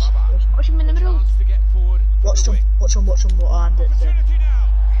club is? Baba. Watch him in the middle. Chance to get forward from Watch the him, wing. watch him, watch him, and it there. Opportunity now.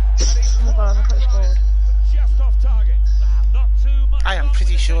 And he's Oh my god, I thought he scored. but just off target. Not too much. I am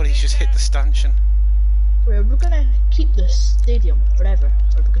pretty sure he's just hit the stanchion. We're gonna keep this stadium forever,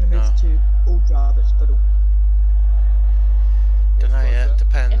 or we're gonna move No. to Old Rabbits Borough. Don't know yet.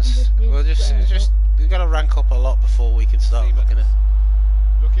 Depends. We've got to rank up a lot before we can start looking at.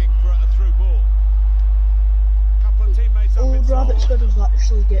 Looking for a through ball. Couple of teammates up Old in Rabbits forward. Borough's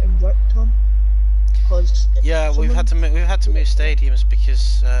actually getting worked on. Cause Yeah, we've had to move stadiums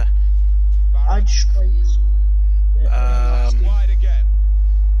because I'd strike. Wide again.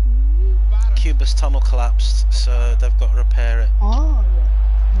 Barron. Cuba's tunnel collapsed, so they've got to repair it. Oh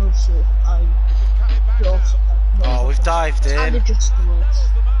yeah. No, so I. Cut it back we now. also Oh, we've dived And in. it just was.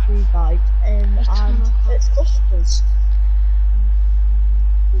 We dived in, and it's cost us.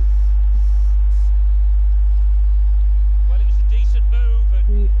 Well, it was a decent move and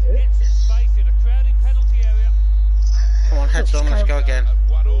We gets some space in a crowded penalty area. Come on, heads on, let's go again. At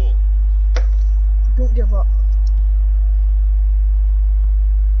 1-1. don't give up.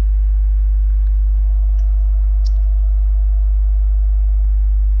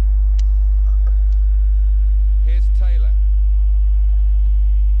 Here's Taylor.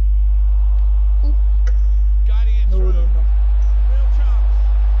 Guiding it No, through. no, no. Real chance.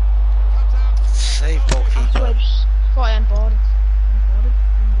 Cut out. Save goalkeeper. Afterwards, thought I unboarded.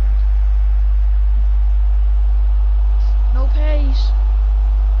 No pace.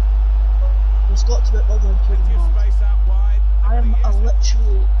 There's got to be other than Plenty Kieran of Hall. space out wide. I am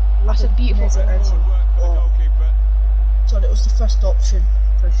literally That's a loving beautiful his goal. energy. Good work for the Oh, goalkeeper. sorry, it was the first option.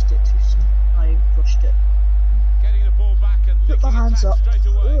 Pushed it too soon. I rushed it. Getting the ball back and Put my linking hands attack up. straight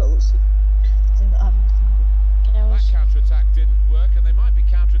Oh, away. it looks like the thing that I haven't done. Okay, I That was. counter-attack didn't work and they might be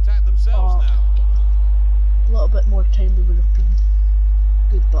counter-attacked themselves Oh. now. A little bit more time would have been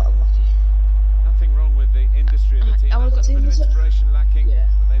good, but unlucky. Nothing wrong with the industry of the team. I They've was- got a bit of Was it? inspiration lacking, Yeah.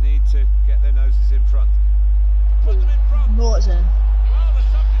 but they need to get their noses in front. Put them in front. No, it's in. Well, the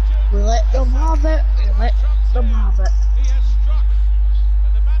substitute. We let them have it. We let them have it. He has struck,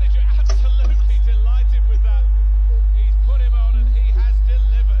 and the manager absolutely delighted with that. He's put him on, and he has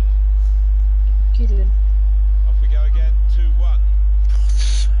delivered. Kieran. Off we go again, 2-1.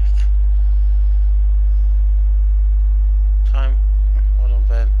 Time. Well done,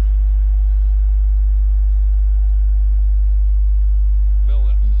 Ben.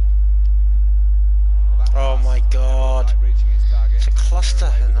 Milner. Well, that Oh pass my never God. quite reaching its target. It's a cluster They're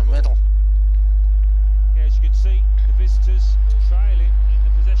away in with the ball. middle. Yeah, as you can see, the visitors trailing in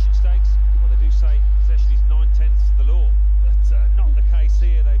the possession stakes. Well, they do say possession is 9/10 of the law, but not the case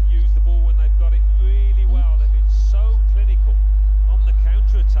here. They've used the ball when they've got it really well. They've been so clinical on the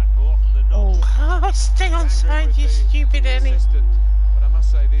counter-attack more often than not. Oh, stay on side, you stupid Annie. Consistent, but I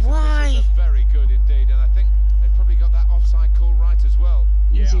must say these Why? officials are very good indeed, and I think they've probably got that offside call right as well.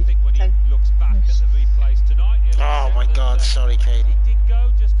 Yeah, I Easy. think when he Time. looks back at the replays tonight, he'll Oh accept my that, God, sorry, Katie. he did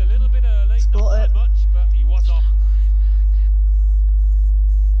go just a little bit early, Got not by it. much, but he was off.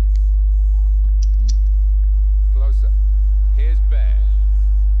 Closer. Here's Bear.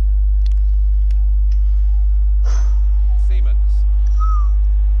 Siemens.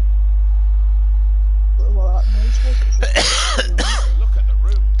 What that noise was? Look at the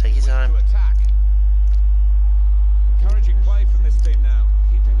room. Take your quick time. to attack. Encouraging play from this team.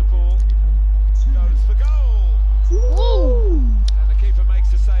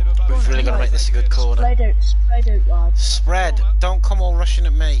 lads. Spread. Don't come all rushing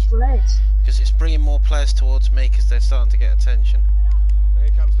at me. Spread. Because it's bringing more players towards me because they're starting to get attention. Here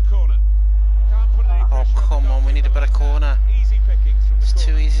comes the corner. Can't put any Oh, pressure come on. We need a better corner. Easy pickings from the It's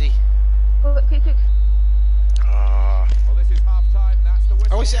too corner. easy. Quick, quick, quick. Ah. Well, this is half time. That's the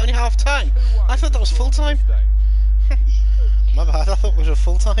whistle. Oh, is it only half time? 2-1 I thought that was is the full score at time. this stage. My bad. I thought it was a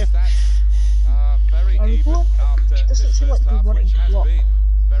full time. Stats very Are we even going? after It doesn't this seem first like we half, want which to has block. been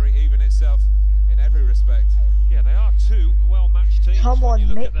very even itself in every respect. Yeah, they are two well-matched teams. Come when you on,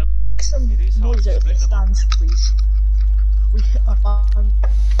 look make at them. some It is hard noise to out of the split them up. stands, please. We are fans.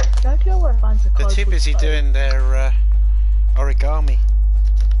 Don't you know our fans are They're too cardboard busy cutouts? doing their origami.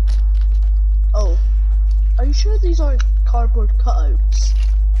 Oh. Are you sure these aren't cardboard cutouts?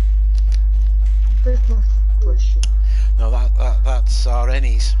 There's my question. No, that's our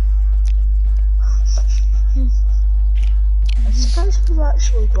Ennies. I'm surprised we've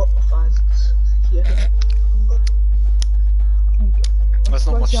actually got the fans here. There's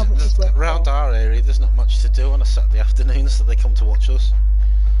not much around our area. There's not much to do on a Saturday afternoon, so they come to watch us.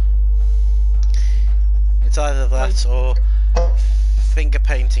 It's either that or finger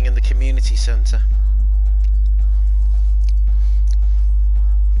painting in the community centre.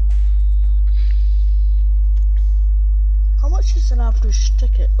 How much is an average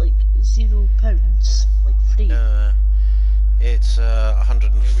ticket? Like £0? Like free? It's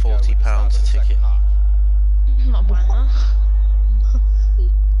 £140 a ticket. I'm not buying that.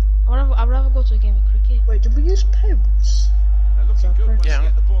 I'd rather go to a game of cricket. Wait, did we use pounds? They're looking good when Yeah. they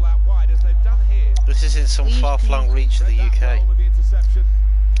get the ball out wide, as they've done here. This is in some far-flung reach of the Played that UK. well with the interception.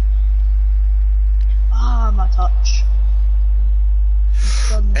 Ah, my touch.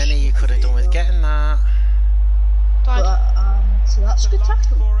 Any you could have done with getting that. But, so that's a good Long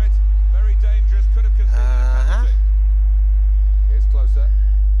tackle. for it. Very dangerous. Could have conceded a penalty. Here's closer.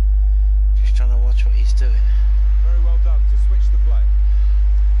 Just trying to watch what he's doing. Very well done to switch the play.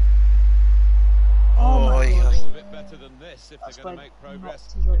 Oh my yeah. god. A bit better than this if That's they're going why to make I'm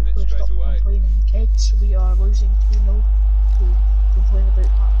progress. not to Hitting it stop straight away. complaining, kids. We are losing 2-0 to complain about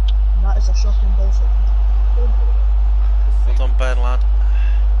that. And that is a shocking goal for them. Well done, Ben, lad.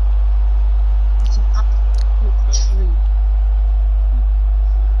 It's an absolute tree.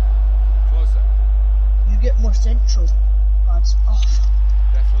 Closer. You get more central, lads. Oh,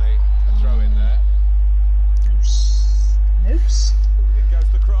 Definitely a throw in there. noose. Noose. In goes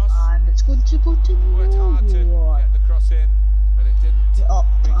the cross. And it's going to go to Worked hard to no one. get the cross in, but it didn't Get up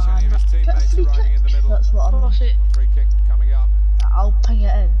reach any of his and get a teammates free riding kick. in the middle. That's what I'm. Cross it. Free kick coming up. I'll ping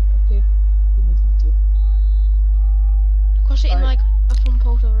it in. Okay. You need to. Cross it in Right. like a front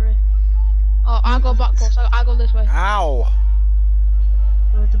post over here. Oh, I go back post. I go this way. Ow!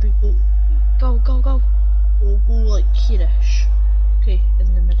 Where do we go? Go, go, go. We'll go like here-ish. Okay,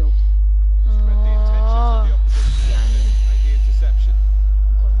 in the middle. Spread the intentions of the opposition and make the interception.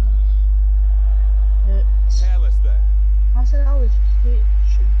 Careless there. I said I was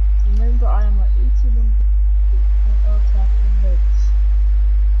kitchen. Remember, I am at 81 attacking legs.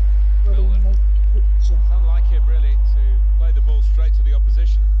 Ready Miller. to make picture. It's unlike him really to play the ball straight to the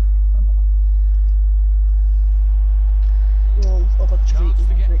opposition. Well, a bunch of Chance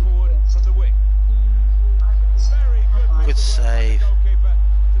to get forward from the wing. Very good. Good piece of work by the save. goalkeeper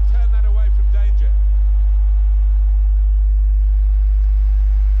to turn that away from danger.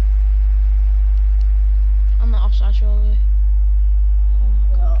 I'm not offside surely.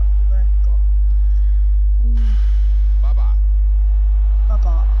 Yeah, where Baba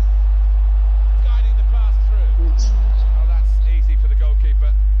Baba. guiding the pass through. Oh, that's easy for the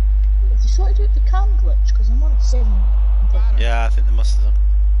goalkeeper. Have you sorted out the cam glitch? Because I'm on 7. Yeah, I think they must have done.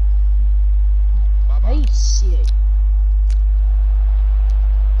 Baba. Nice, yeah.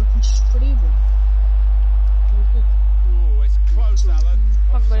 Looking free one. Ooh, it's close, Alan.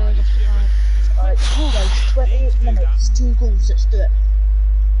 Fuck, really, Offside is just given. Alright, guys, 28 minutes, 2 goals, let's do it.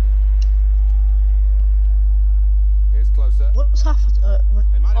 Here's closer. What's happened?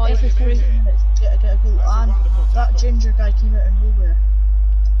 They might have Oh, been Every he's in 3 here. minutes, get a goal. That's a And wonderful that tackle. ginger guy came out of nowhere.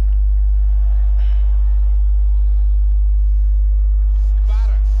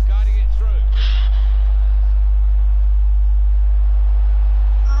 Batter guiding it through.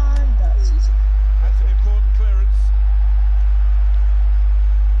 And that's easy. That's an important clearance.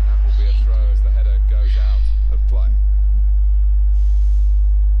 That will be a throw as the header goes out of play.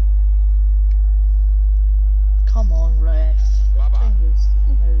 Come on, ref. Baba. Time is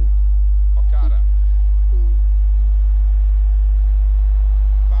now. Okada.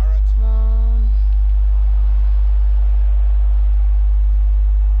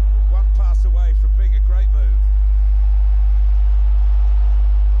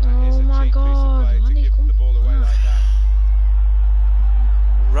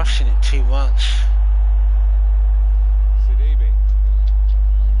 rushing it too much. Sidibe.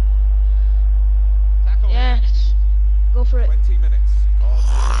 Tackle here. Yes. Go for it. 20 minutes. Of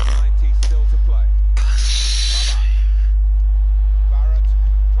 90 still to play. Barrett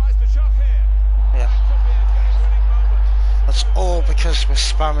tries the shot here. Yeah. Could be a game-winning moment. That's all because we're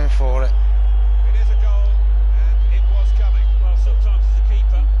spamming for it. It is a goal, and it was coming. Well, sometimes as a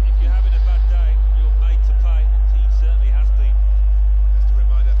keeper, if you're having a bad day, you're made to pay. And he certainly has been. Just a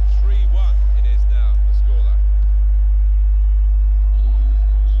reminder, 3-1 it is now, the scoreline.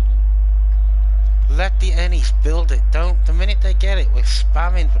 Let the Ennies build it. Don't. The minute they get it, we're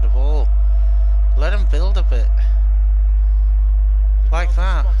spamming for the ball. Let them build a bit. Like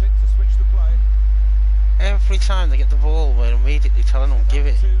that. Spot it to switch the play. Every time they get the ball, we're immediately telling them, give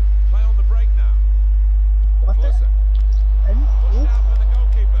it. To play on the break now. What the? Closer. Pushed out by the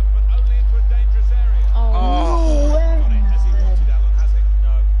goalkeeper, but only into a dangerous area. Oh. No way, Got it as he man. wanted, Alan, has he?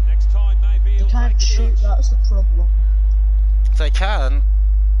 No, next time maybe You he'll can't take the shoot, touch. that's the problem. They can,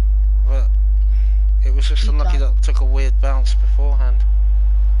 but it was just You unlucky can't. that it took a weird bounce beforehand.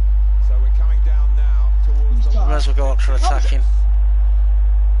 So we're coming down now towards the You Might as well go up for attacking.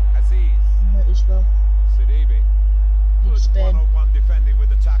 Aziz, Might as well. Sidibe. You Good spin. one-on-one defending with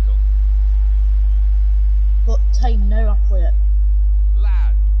the tackle. But time now, I play it.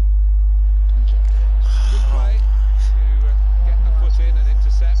 Lad. Good play to get the foot in and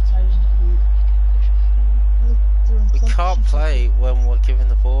intercept. Time you. We can't play when we're giving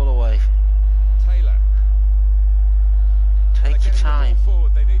the ball away. Taylor. They're Take your getting the ball time.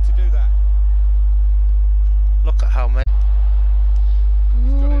 forward. They need to do that. Look at how many.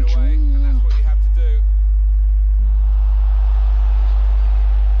 Got it away, and that's what you have to do.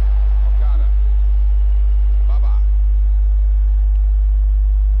 Okada. Baba.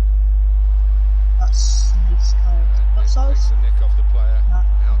 That's nice, Kyle. That's This ours. takes a nick off the player. That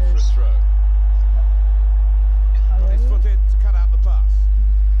Out for a is throw. Got his Kyle. foot in to cut out the pass.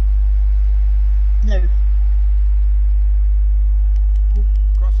 No.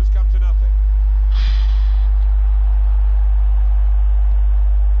 Cross has come to nothing.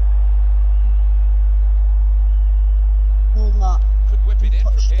 All that. Could whip it in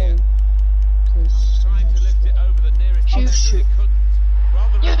from here. Trying to lift it over the nearest Shoot. defender, he couldn't. Well,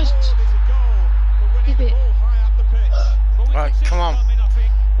 the Yes. reward is a goal for winning Give the it. ball high up the pitch. But we Right, could see come it on. coming, I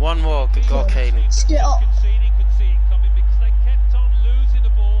think. One more. Good goal, Caden. Teams Get that up. conceding could see it coming because they kept on losing the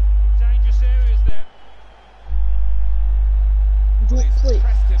ball in dangerous areas there. You don't He's play.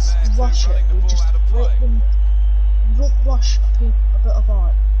 pressed him there to Rush it. running the You ball just out of play. let them. You don't rush a bit of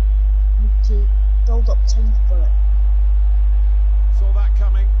art. You need to build up time for it. Saw that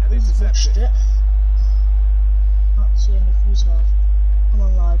coming and Who's rushed intercepted. it? Not seeing if you have. Come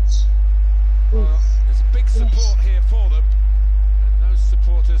on, lads. Well, Oof. there's a big support here for them, and those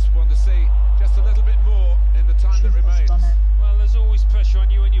supporters want to see just a little bit more in the time that Shouldn't have remains. done it. Well, there's always pressure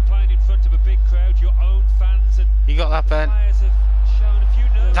on you when you're playing in front of a big crowd, your own fans, and You got that, Ben? players have shown a few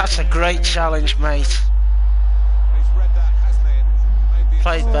nerves. That's a great challenge, mate. He's read that, hasn't he? And made the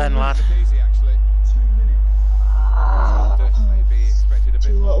Played Ben, lad. look easy, actually. Maybe expected a bit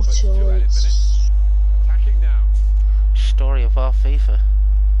Too more, little, but too two added late. minutes. Attacking now. Story of our FIFA.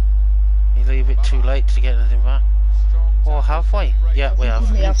 You leave it too late to get anything back. Strong Or tackle. have we? Great. Yeah, we You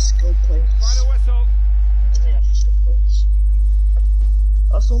have. may have skill points. Final whistle. You may have skill points.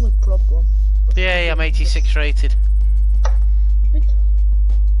 That's the only problem. Yay, I'm 86 rated. Good.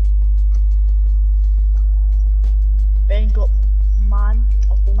 Ben got man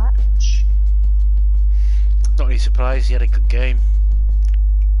of the match. Not really surprised, he had a good game.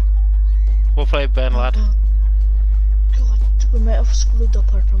 We'll play Ben, lad. God, we might have screwed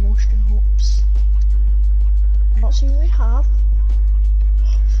up our promotion hopes. I'm not saying we have.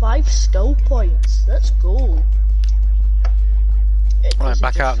 5 skill points. Let's go. It Right, doesn't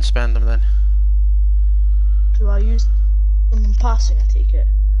back just- out and spend them then. Do I use them in passing? I take it.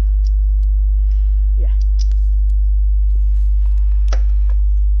 Yeah.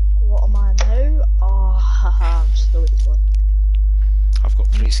 What am I now? Oh, haha, I'm still at 1. I've got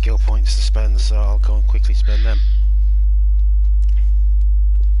 3 skill points to spend, so I'll go and quickly spend them.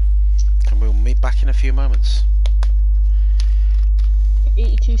 And we'll meet back in a few moments.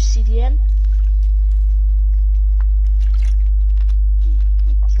 82 CDM.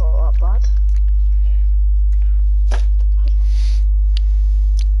 That's not that bad.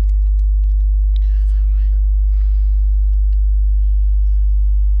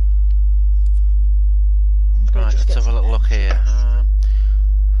 I'm gonna Right, just let's get have a some little look here.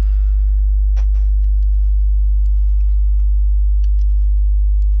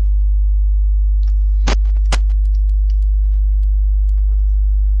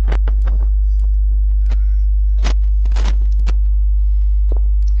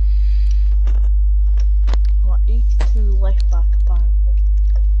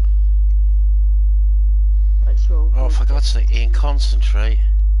 concentrate.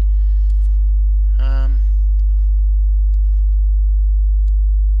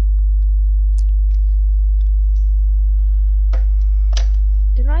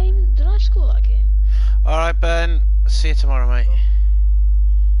 Did I score that game? Alright, Ben. See you tomorrow, mate.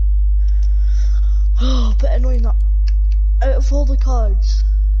 Oh, bit annoying that out of all the cards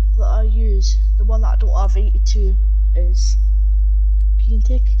that I use, the one that I don't have 82 is. Can you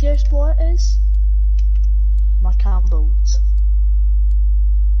take a guess what it is? My cam builds.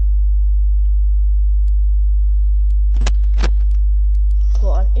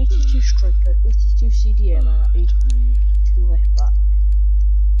 Got an 82 striker, 82 CDM, and an 82 left back.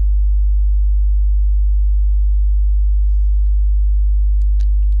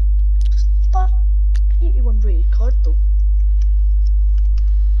 But 81 rated card though.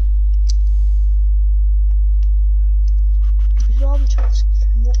 If you have a chance to get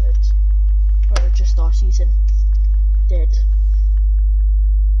promoted, or just our season, dead.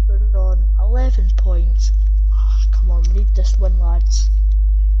 We're on 11 points. Oh, come on, we need this win, lads.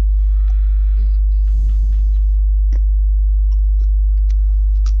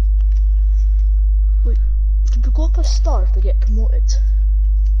 Wait, did we go up a star if we get promoted?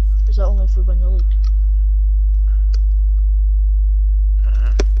 Or is that only if we win the league?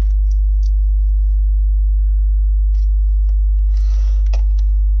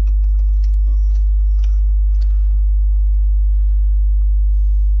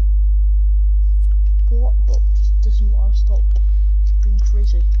 What bot just doesn't want to stop being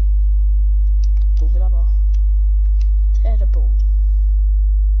crazy? Programmer. Terrible.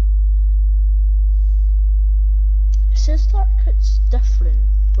 It says that it's different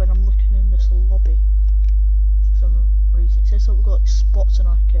when I'm looking in this lobby. For some reason. It says that we've got like, spots on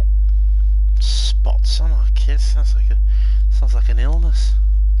our kit. Spots on our kit? Sounds like an illness.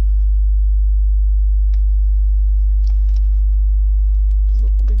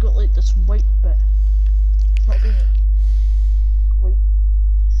 We've got like this white bit. Not being white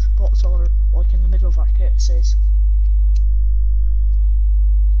spots all like in the middle of our kit, it says.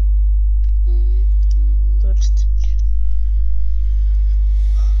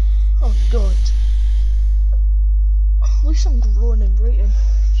 Oh god. At least I'm growing in rating.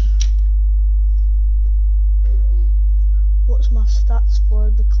 What's my stats for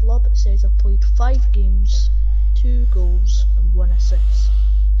the club? It says I've played 5 games, 2 goals and 1 assist.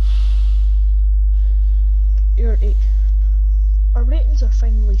 You're at 8. Our ratings are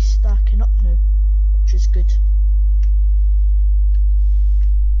finally stacking up now, which is good.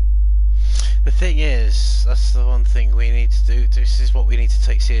 The thing is, that's the one thing we need to do. This is what we need to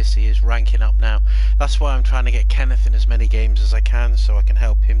take seriously, is ranking up now. That's why I'm trying to get Kenneth in as many games as I can, so I can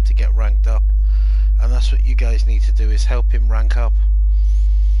help him to get ranked up. And that's what you guys need to do, is help him rank up.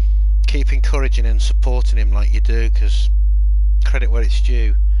 Keep encouraging and supporting him like you do, because credit where it's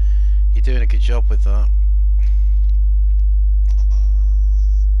due. You're doing a good job with that.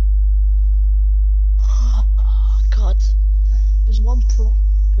 God, there's one pro.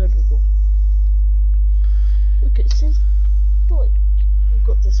 There we go. Look, it says like we've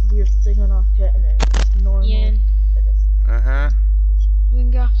got this weird thing on our kit and it's normal. Yeah. We're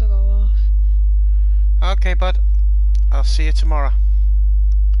gonna have to go off. Okay, bud. I'll see you tomorrow.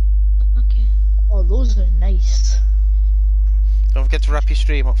 Okay. Oh, those are nice. Don't forget to wrap your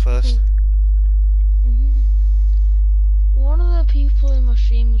stream up first. One of the people in my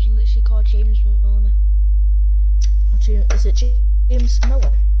stream was literally called James Maloney. Is it James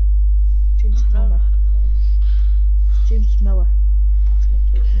Miller? James Miller. James Miller.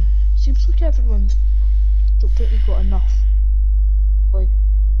 Seems like everyone's don't think we've got enough. Like,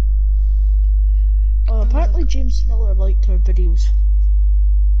 apparently James Miller liked our videos.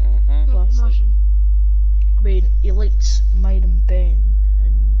 I mean, he likes mine and Ben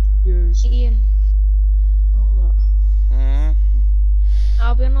and yours. Ian. All that.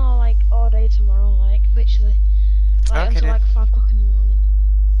 I'll be on all day tomorrow, like literally. Like Okay, until dude. like 5 o'clock in the morning.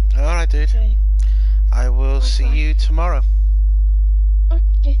 Alright, dude. Okay. I will see you tomorrow.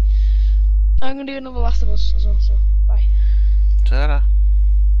 Okay. I'm gonna do another Last of Us as well, so bye. Ta-da.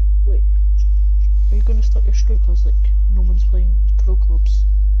 Wait, are you gonna start your stream? Cause like no one's playing with pro clubs.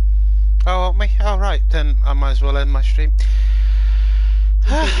 Oh, want me? Oh, right. Then I might as well end my stream.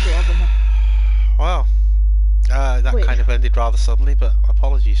 Well, that Wait. kind of ended rather suddenly, but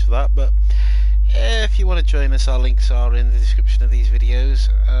apologies for that. But if you want to join us, our links are in the description of these videos.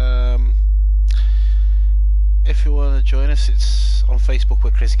 If you want to join us, it's on Facebook,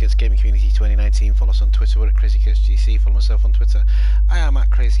 we're Crazy Kurt's Gaming Community 2019. Follow us on Twitter, we're at Crazy Kurt's GC. Follow myself on Twitter. I am at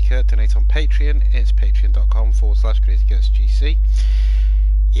Crazy Kurt. Donate on Patreon. It's patreon.com/Crazy Kurt's GC.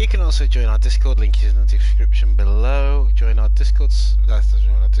 You can also join our Discord, link is in the description below. Join our Discord server.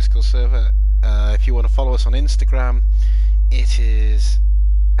 If you want to follow us on Instagram, it is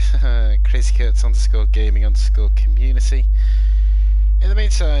crazykurtz_gaming_community. In the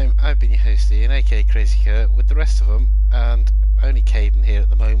meantime, I've been your host Ian, aka Crazy Kurt, with the rest of them, and only Caden here at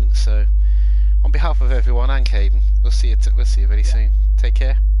the moment. So, on behalf of everyone and Caden, we'll see you very soon. Take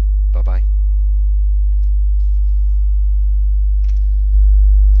care. Bye bye.